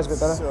see your eyes a bit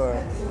better? Sure.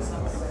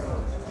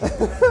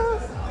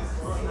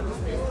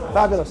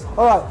 Fabulous.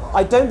 All right,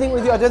 I don't think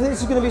this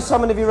is going to be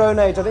someone of your own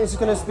age. I think this is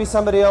going to be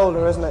somebody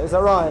older, isn't it? Is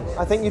that right?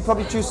 I think you'd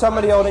probably choose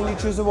somebody older and you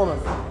choose a woman.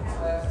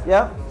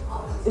 Yeah?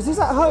 Is this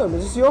at home?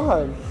 Is this your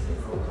home?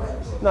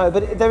 No,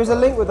 but there is a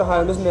link with the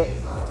home, isn't it?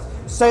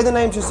 Say the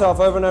name to yourself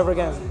over and over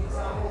again.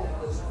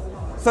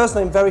 First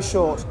name, very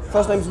short.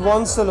 First name's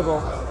 1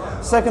 syllable.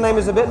 Second name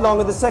is a bit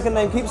longer. The second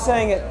name, keep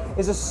saying it,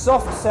 is a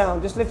soft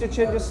sound. Just lift your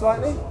chin just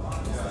slightly.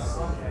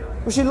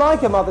 Was she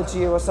like a mother to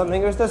you or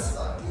something? Or is this...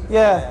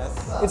 Yeah.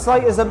 It's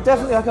like, there's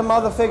definitely like a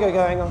mother figure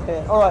going on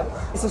here. All right.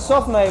 It's a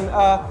soft name.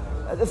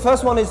 The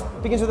first one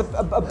begins with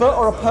a B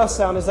or a P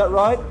sound, is that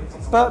right?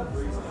 But,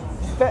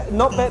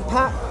 not Bet,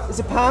 Pat, is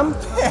it Pam?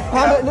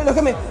 Pam, look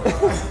at me.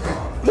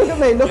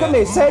 Look at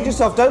me, say it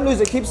yourself, don't lose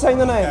it, keep saying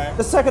the name. Okay.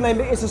 The second name,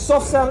 it's a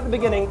soft sound at the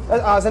beginning,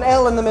 there's an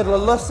L in the middle, a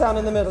L sound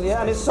in the middle,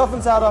 yeah, and it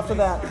softens out after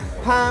that.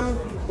 Pam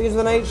begins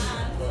with an H,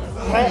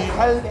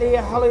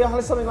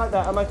 something like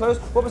that. Am I close?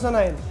 What was her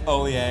name?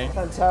 Olie.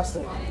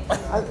 Fantastic.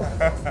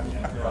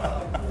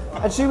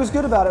 And she was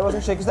good about it,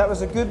 wasn't she? Because that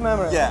was a good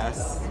memory.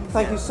 Yes.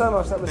 Thank you so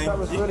much, that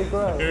was really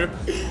great.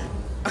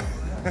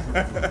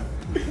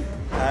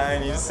 I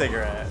need a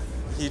cigarette.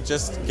 He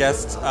just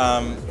guessed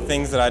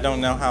things that I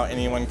don't know how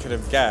anyone could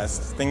have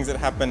guessed. Things that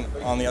happen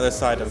on the other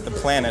side of the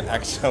planet,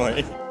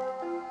 actually.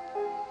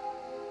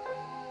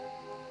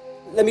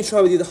 Let me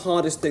try with you the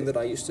hardest thing that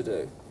I used to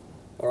do,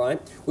 all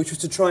right? Which was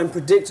to try and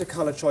predict a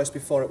colour choice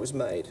before it was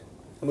made.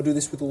 And we'll do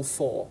this with all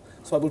four.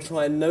 So I will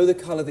try and know the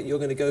colour that you're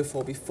going to go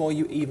for before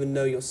you even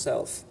know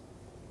yourself.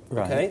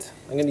 Right. Okay?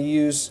 I'm going to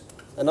use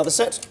another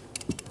set.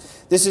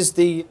 This is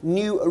the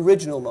new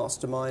original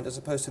Mastermind as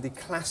opposed to the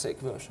classic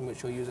version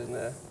which you're using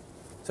there.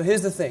 So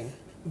here's the thing.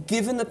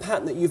 Given the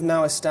pattern that you've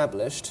now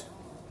established,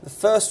 the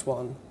first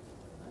one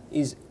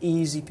is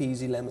easy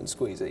peasy lemon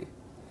squeezy.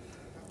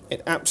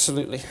 It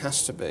absolutely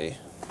has to be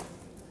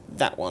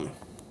that one.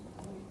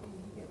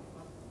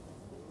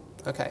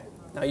 Okay,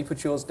 now you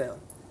put yours down.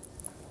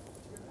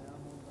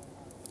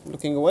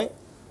 Looking away?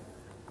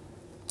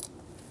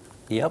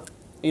 Yep.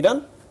 You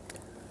done?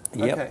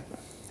 Yep. Okay.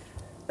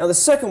 Now the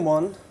second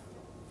one,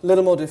 a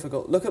little more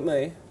difficult. Look at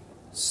me.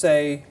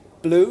 Say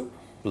blue.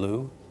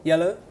 Blue.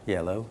 Yellow.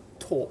 Yellow.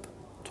 Taupe.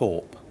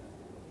 Taupe.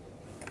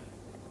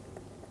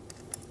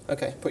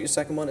 Okay, put your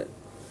second one in.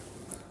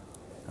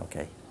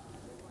 Okay.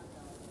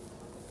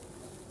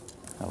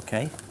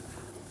 Okay.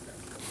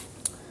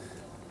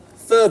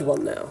 Third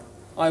one now.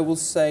 I will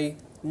say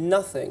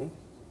nothing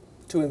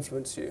to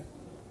influence you.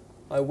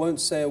 I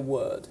won't say a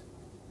word.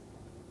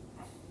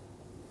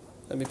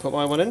 Let me put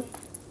my one in.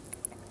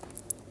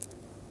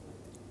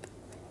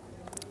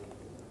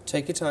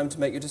 Take your time to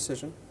make your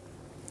decision.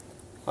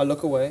 I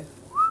look away.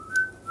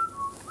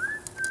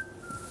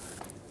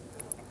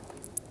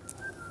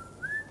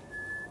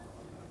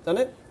 Done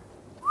it?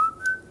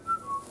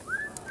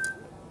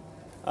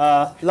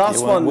 Last you one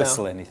won't now.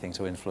 whistle anything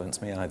to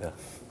influence me either.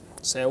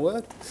 Say a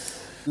word.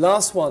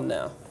 Last one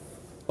now.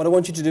 What I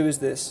want you to do is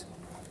this.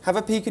 Have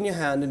a peek in your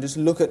hand and just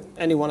look at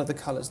any one of the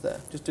colours there.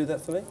 Just do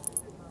that for me.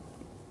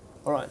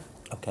 All right.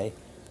 Okay.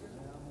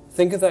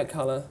 Think of that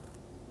colour,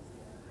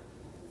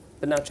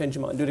 but now change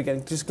your mind. Do it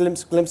again. Just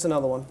glimpse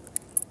another one.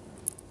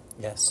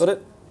 Yes. Got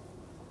it?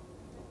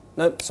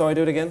 No, sorry,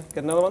 do it again.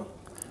 Get another one.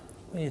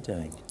 What are you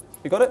doing?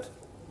 You got it?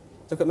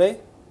 Look at me.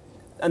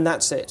 And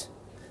that's it.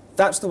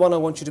 That's the one I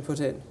want you to put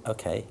in.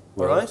 Okay.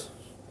 All right?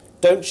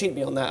 Don't cheat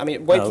me on that. I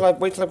mean, wait till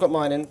I've got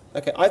mine in.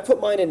 Okay, I've put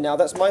mine in now.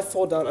 That's my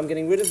four done. I'm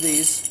getting rid of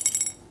these.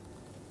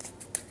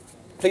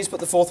 Please put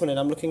the fourth one in.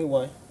 I'm looking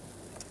away.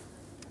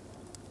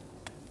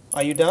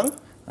 Are you done?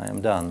 I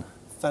am done.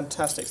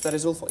 Fantastic. So that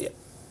is all for you.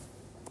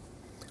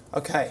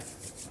 Okay.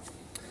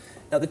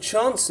 Now the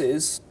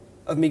chances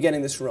of me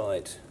getting this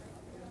right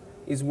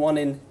is 1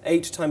 in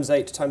 8 times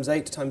 8 times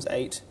 8 times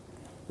 8,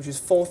 which is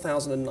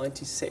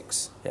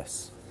 4,096.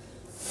 Yes.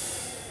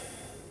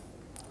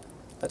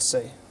 Let's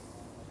see.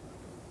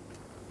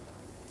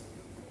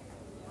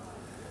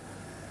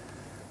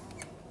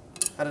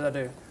 How did I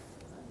do?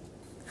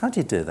 How did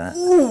you do that?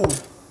 Ooh.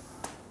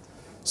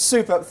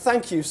 Super.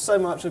 Thank you so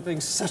much for being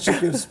such a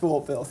good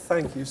sport, Bill.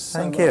 Thank you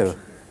so much. Thank you.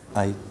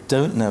 I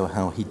don't know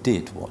how he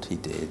did what he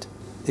did.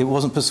 It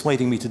wasn't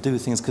persuading me to do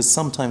things because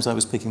sometimes I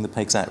was picking the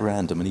pegs at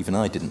random and even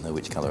I didn't know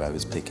which colour I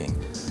was picking.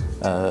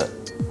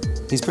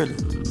 He's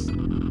brilliant.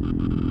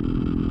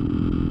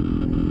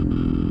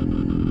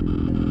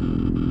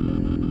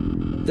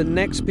 The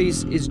next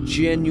piece is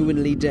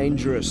genuinely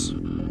dangerous.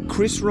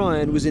 Chris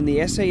Ryan was in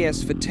the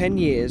SAS for 10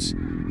 years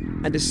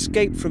and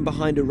escaped from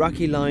behind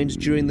Iraqi lines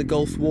during the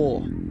Gulf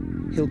War.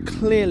 He'll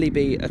clearly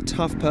be a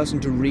tough person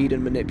to read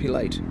and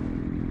manipulate.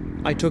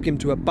 I took him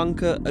to a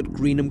bunker at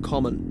Greenham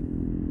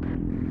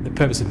Common. The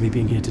purpose of me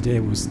being here today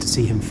was to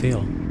see him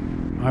fail.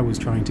 I was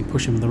trying to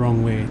push him the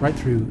wrong way right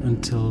through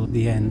until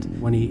the end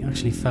when he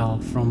actually fell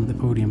from the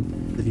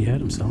podium. If he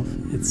hurt himself,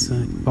 it's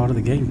part of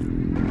the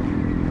game.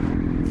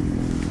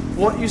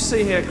 What you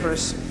see here,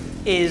 Chris,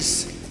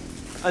 is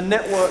a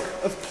network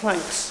of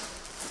planks.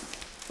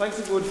 Planks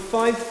of wood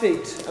 5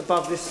 feet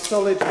above this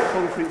solid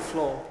concrete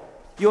floor.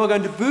 You are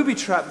going to booby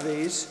trap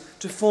these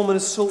to form an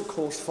assault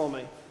course for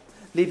me,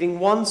 leaving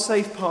one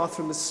safe path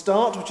from the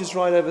start, which is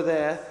right over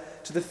there,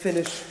 to the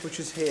finish, which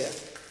is here.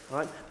 All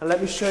right? Now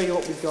let me show you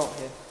what we've got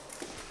here.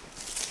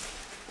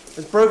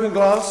 There's broken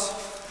glass,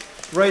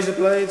 razor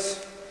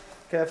blades,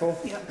 careful,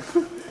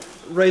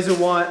 razor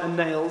wire and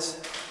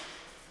nails.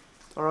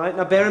 All right?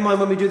 Now bear in mind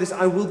when we do this,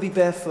 I will be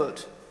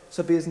barefoot,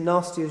 so be as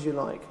nasty as you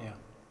like. Yeah,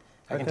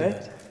 I can do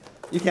that.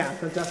 You can,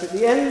 fantastic.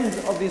 The end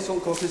of the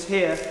assault course is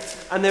here,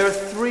 and there are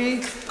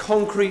 3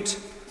 concrete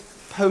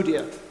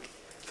podia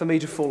for me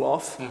to fall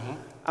off,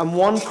 and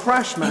 1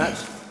 crash mat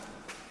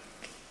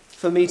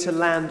for me to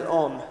land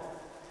on.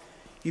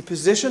 You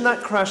position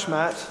that crash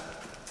mat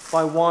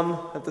by one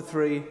of the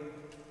 3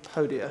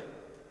 podia.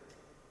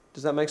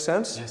 Does that make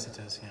sense? Yes, it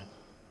does, yeah.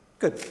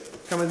 Good.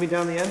 Come with me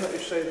down the end, let me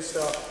show you the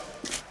start.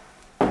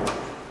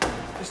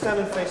 Just stand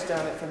and face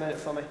down it for a minute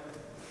for me.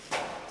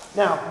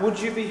 Now, would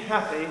you be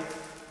happy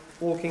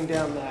walking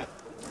down there?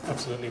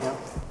 Absolutely not.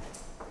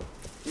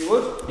 You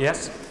would?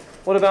 Yes.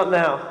 What about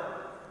now?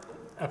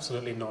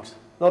 Absolutely not.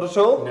 Not at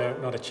all? No,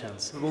 not a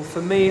chance. Well,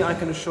 for me, I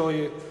can assure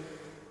you,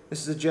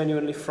 this is a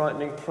genuinely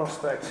frightening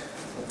prospect.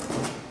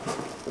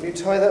 Will you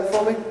tie that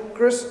for me,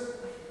 Chris?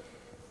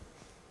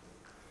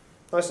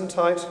 Nice and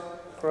tight.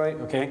 Great.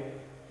 Okay.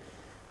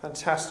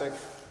 Fantastic.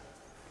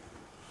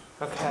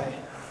 Okay.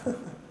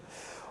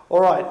 All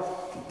right.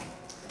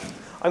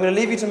 I'm going to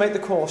leave you to make the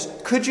course.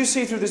 Could you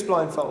see through this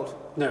blindfold?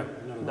 No.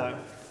 No.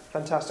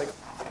 Fantastic.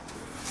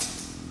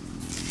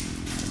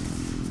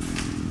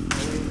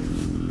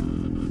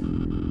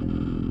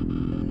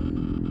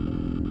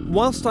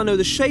 Whilst I know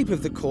the shape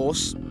of the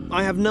course,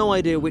 I have no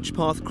idea which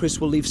path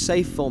Chris will leave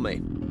safe for me.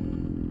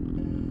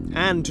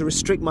 And to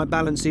restrict my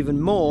balance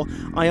even more,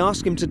 I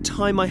ask him to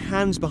tie my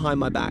hands behind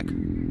my back.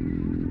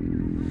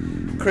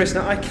 Chris,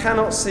 now I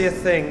cannot see a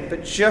thing,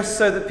 but just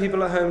so that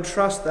people at home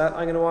trust that,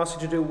 I'm going to ask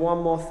you to do one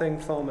more thing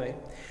for me.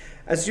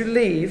 As you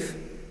leave,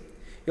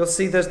 you'll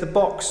see there's the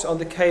box on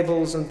the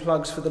cables and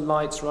plugs for the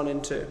lights run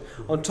into.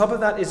 On top of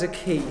that is a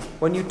key.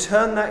 When you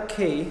turn that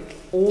key,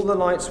 all the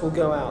lights will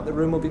go out. The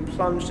room will be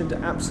plunged into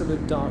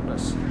absolute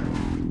darkness.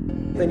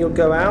 Then you'll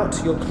go out,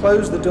 you'll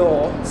close the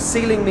door,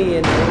 sealing me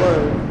in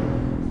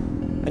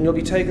alone, and you'll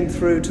be taken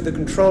through to the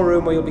control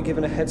room where you'll be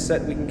given a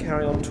headset and we can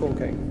carry on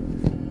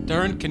talking.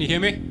 Derren, can you hear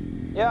me?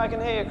 Yeah, I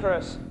can hear you,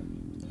 Chris.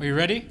 Are you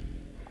ready?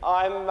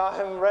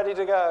 I'm ready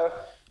to go.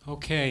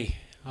 Okay.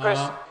 Chris,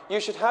 you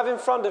should have in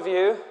front of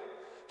you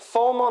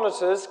 4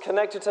 monitors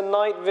connected to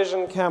night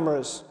vision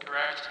cameras.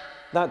 Correct.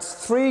 That's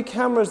 3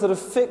 cameras that are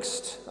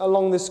fixed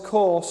along this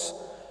course,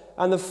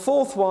 and the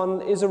 4th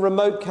one is a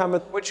remote camera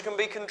which can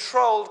be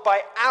controlled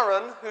by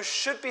Aaron, who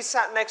should be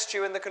sat next to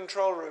you in the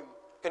control room.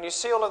 Can you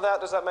see all of that?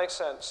 Does that make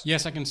sense?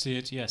 Yes, I can see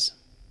it, yes.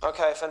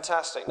 Okay,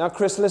 fantastic. Now,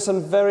 Chris,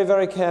 listen very,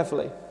 very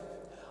carefully.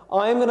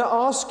 I am going to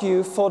ask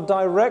you for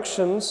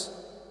directions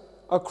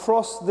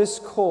across this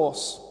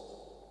course.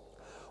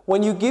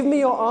 When you give me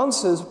your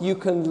answers, you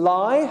can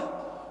lie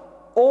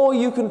or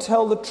you can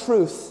tell the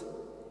truth.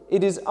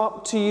 It is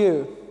up to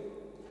you.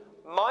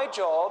 My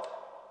job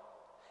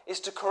is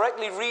to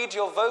correctly read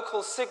your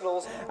vocal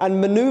signals and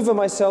maneuver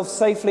myself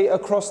safely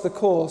across the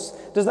course.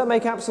 Does that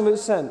make absolute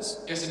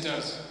sense? Yes, it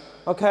does.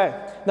 Okay.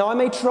 Now, I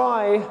may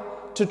try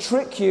to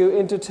trick you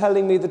into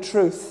telling me the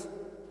truth.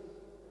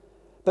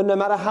 But no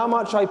matter how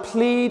much I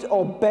plead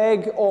or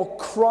beg or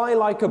cry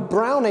like a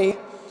brownie,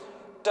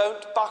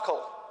 don't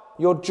buckle.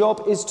 Your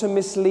job is to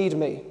mislead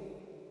me.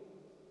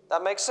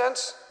 That makes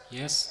sense?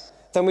 Yes.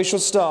 Then we shall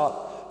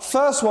start.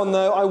 First one,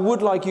 though, I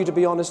would like you to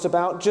be honest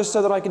about, just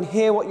so that I can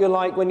hear what you're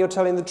like when you're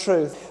telling the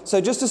truth. So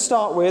just to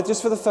start with,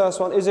 just for the first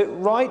one, is it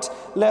right,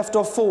 left,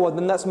 or forward?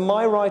 Then that's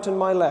my right and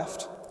my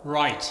left.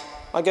 Right.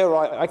 I go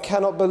right. I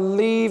cannot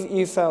believe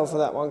you fell for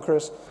that one,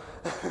 Chris.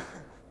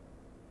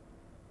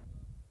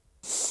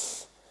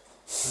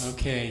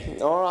 Okay.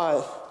 All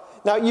right.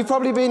 Now, you've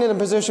probably been in a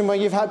position where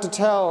you've had to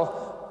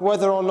tell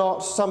whether or not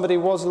somebody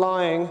was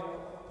lying.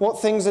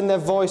 What things in their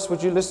voice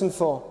would you listen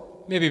for?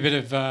 Maybe a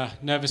bit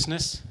of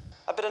nervousness.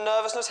 A bit of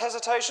nervousness,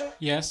 hesitation?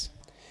 Yes.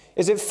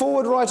 Is it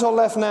forward, right, or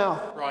left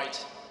now?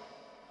 Right.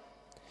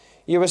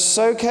 You were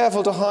so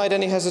careful to hide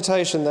any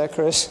hesitation there,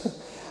 Chris.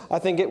 I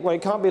think it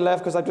can't be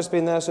left because I've just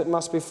been there, so it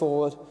must be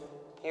forward.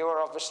 You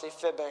are obviously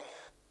fibbing.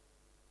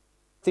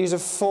 These are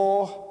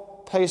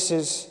 4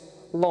 paces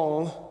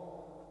long,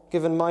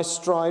 given my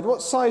stride.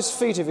 What size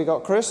feet have you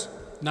got, Chris?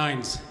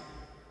 9s.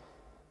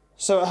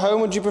 So at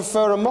home, would you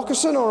prefer a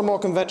moccasin or a more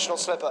conventional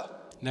slipper?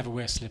 Never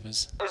wear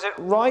slippers. Is it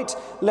right,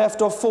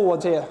 left, or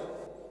forward here?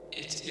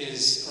 It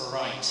is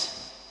right.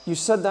 You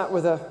said that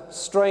with a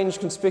strange,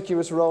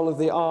 conspicuous roll of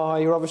the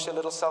R. You're obviously a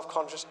little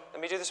self-conscious.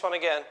 Let me do this one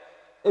again.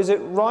 Is it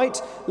right,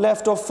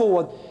 left, or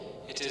forward?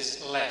 It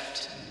is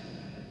left.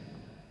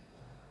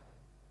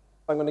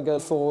 I'm going to go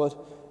forward.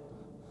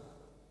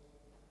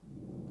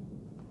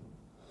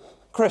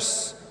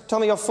 Chris, tell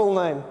me your full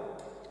name.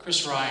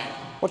 Chris Ryan.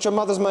 What's your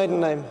mother's maiden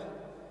name?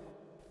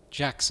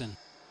 Jackson.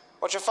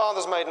 What's your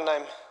father's maiden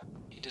name?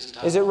 He doesn't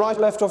have. Is it right,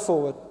 left, or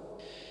forward?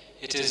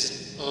 It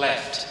is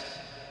left.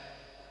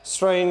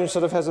 Strange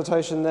sort of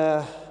hesitation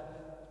there.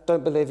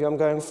 Don't believe you, I'm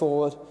going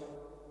forward.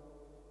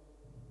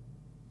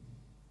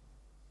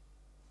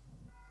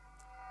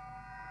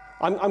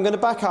 I'm going to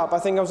back up. I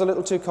think I was a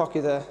little too cocky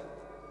there.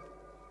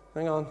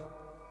 Hang on.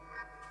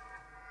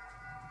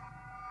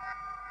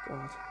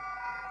 God.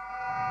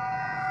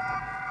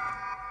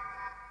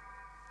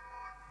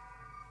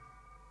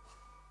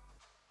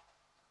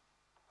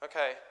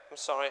 Okay, I'm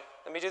sorry.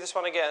 Let me do this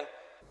one again.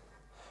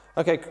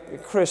 Okay,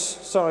 Chris,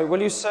 sorry.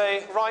 Will you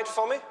say right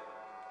for me?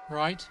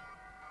 Right.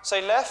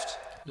 Say left.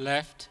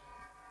 Left.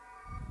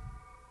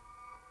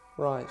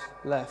 Right,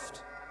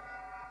 left.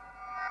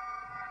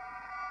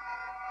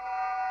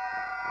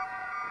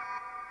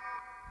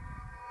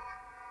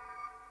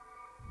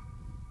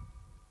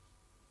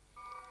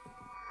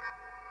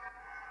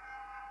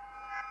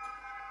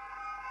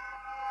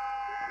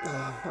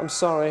 I'm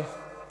sorry.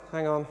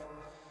 Hang on.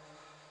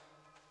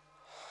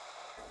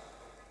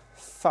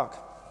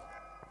 Fuck.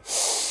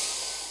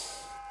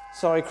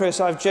 Sorry, Chris,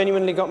 I've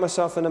genuinely got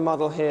myself in a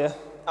muddle here.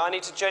 I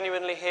need to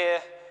genuinely hear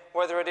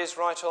whether it is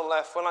right or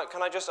left.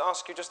 Can I just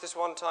ask you just this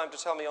one time to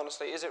tell me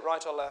honestly, is it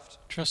right or left?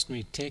 Trust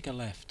me, take a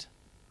left.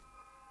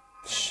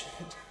 Shit.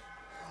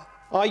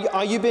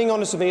 Are you being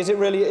honest with me? Is it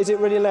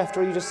really left,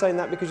 or are you just saying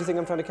that because you think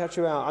I'm trying to catch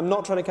you out? I'm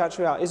not trying to catch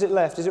you out. Is it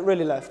left? Is it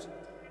really left?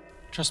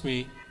 Trust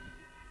me,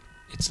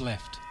 it's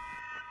left.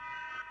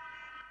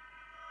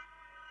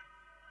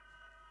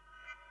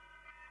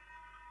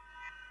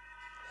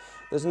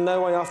 There's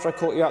no way after I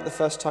caught you out the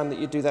first time that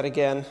you'd do that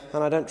again,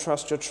 and I don't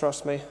trust you,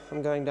 trust me.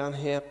 I'm going down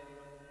here.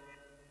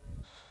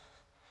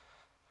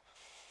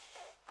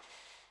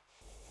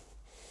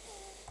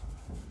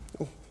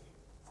 Oh.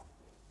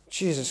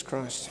 Jesus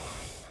Christ.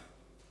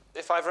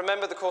 If I've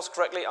remembered the course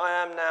correctly, I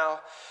am now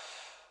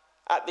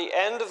at the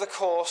end of the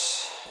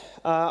course.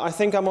 I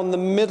think I'm on the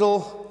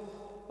middle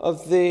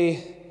of the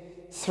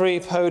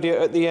 3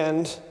 podia at the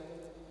end.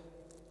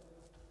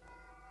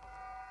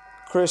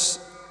 Chris,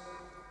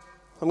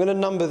 I'm going to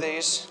number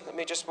these. Let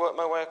me just work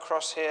my way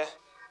across here.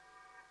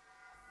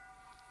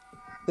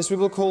 This we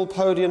will call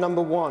podium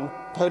number 1.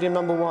 Podium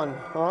number 1,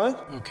 all right?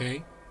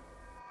 Okay.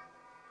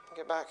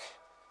 Get back.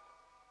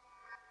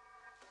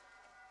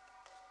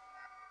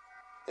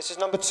 This is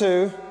number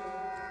 2.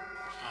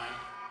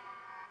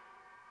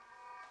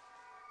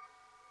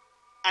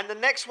 And the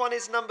next one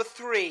is number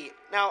 3.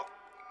 Now,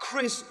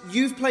 Chris,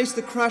 you've placed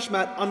the crash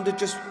mat under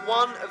just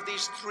one of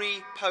these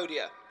 3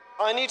 podia.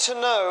 I need to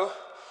know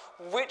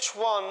which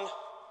one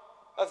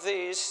of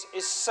these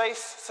is safe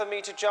for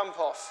me to jump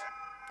off.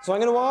 So I'm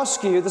going to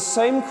ask you the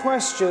same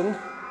question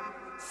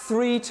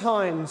 3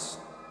 times.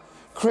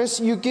 Chris,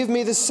 you give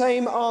me the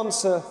same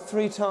answer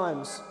 3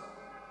 times.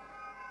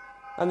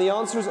 And the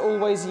answer is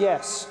always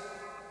yes.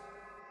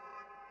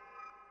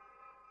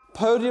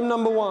 Podium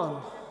number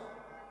 1,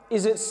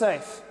 is it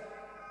safe?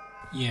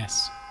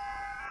 Yes.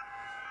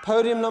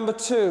 Podium number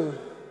 2,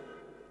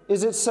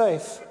 is it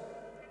safe?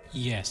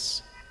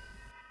 Yes.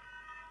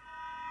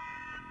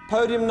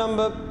 Podium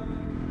number...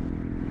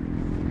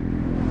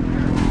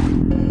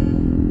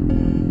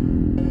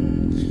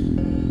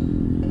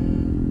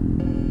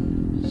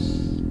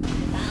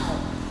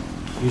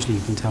 Usually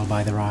you can tell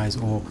by their eyes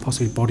or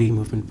possibly body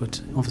movement,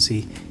 but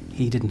obviously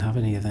he didn't have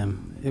any of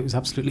them. It was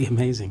absolutely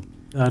amazing.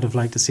 I'd have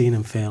liked to seen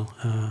him fail.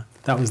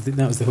 That was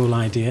the whole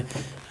idea,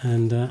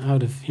 and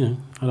I'd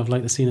have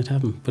liked to seen it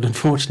happen, but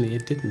unfortunately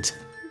it didn't.